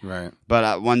potpourri. Right.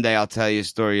 But one day I'll tell you a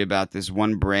story about this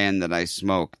one brand that I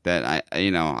smoked that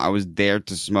I was dared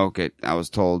to smoke it. I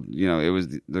was told, it was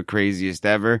the craziest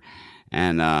ever.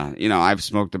 And, I've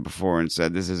smoked it before and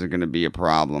said, this isn't going to be a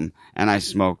problem. And I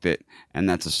smoked it. And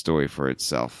that's a story for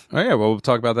itself. Oh, yeah. Well, we'll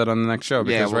talk about that on the next show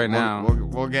because now.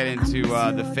 We'll get into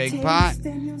the fake pot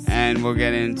and we'll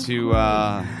get into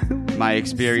my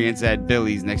experience at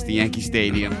Billy's next to Yankee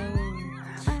Stadium.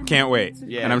 Can't wait.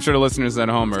 Yeah. And I'm sure the listeners at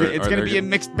home are. It's going to be a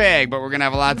mixed bag, but we're going to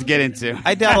have a lot to get into.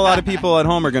 I doubt a lot of people at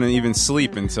home are going to even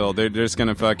sleep until they're just going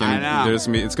to fucking. I know. It's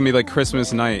going to be like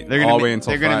Christmas night They're all gonna the way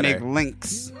until They're going Friday. to make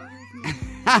links.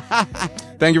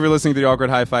 Thank you for listening to the Awkward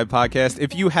High Five podcast.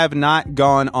 If you have not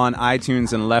gone on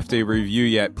iTunes and left a review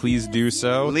yet, please do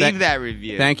so. Leave that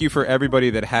review. Thank you for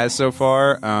everybody that has so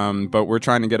far. But we're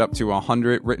trying to get up to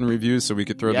 100 written reviews so we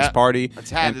could throw this party.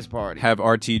 Let's have this party. Have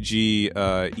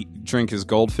RTG drink his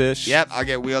goldfish. Yep, I'll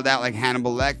get wheeled out like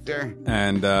Hannibal Lecter.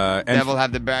 And Devil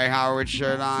have the Barry Howard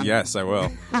shirt on. Yes, I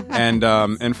will.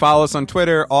 And follow us on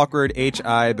Twitter, awkward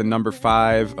HI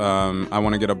 5. I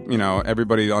want to get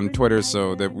everybody on Twitter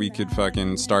so that we could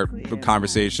fucking start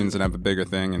conversations and have a bigger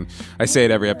thing. And I say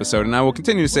it every episode, and I will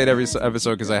continue to say it every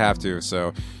episode because I have to.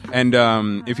 So, and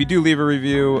if you do leave a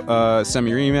review, send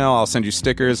me your email. I'll send you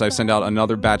stickers. I send out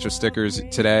another batch of stickers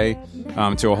today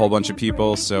to a whole bunch of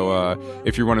people. So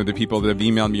if you're one of the people that have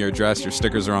emailed me your address, your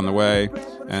stickers are on the way.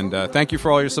 And thank you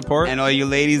for all your support. And all you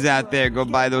ladies out there, go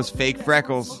buy those fake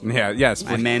freckles. Yeah, yes.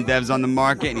 My man Dev's on the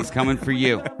market, and he's coming for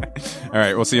you. All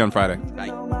right, we'll see you on Friday. Bye.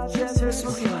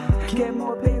 Get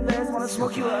more payless, wanna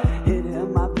smoke you up. Hit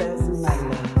him my best and my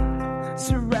love.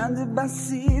 Surrounded by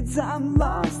seeds, I'm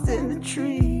lost in the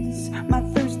trees. My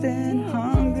thirst and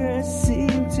hunger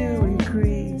seem to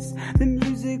increase. The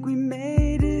music we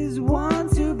made is one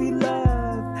to be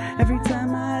loved. Every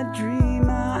time I dream,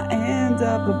 I end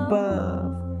up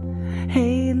above.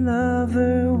 Hey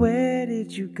lover, where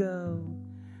did you go?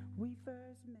 We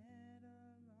first met a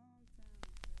long time.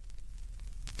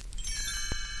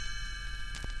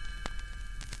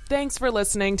 Thanks for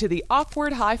listening to the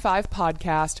Awkward High Five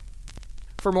podcast.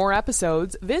 For more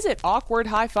episodes, visit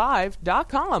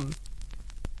awkwardhighfive.com.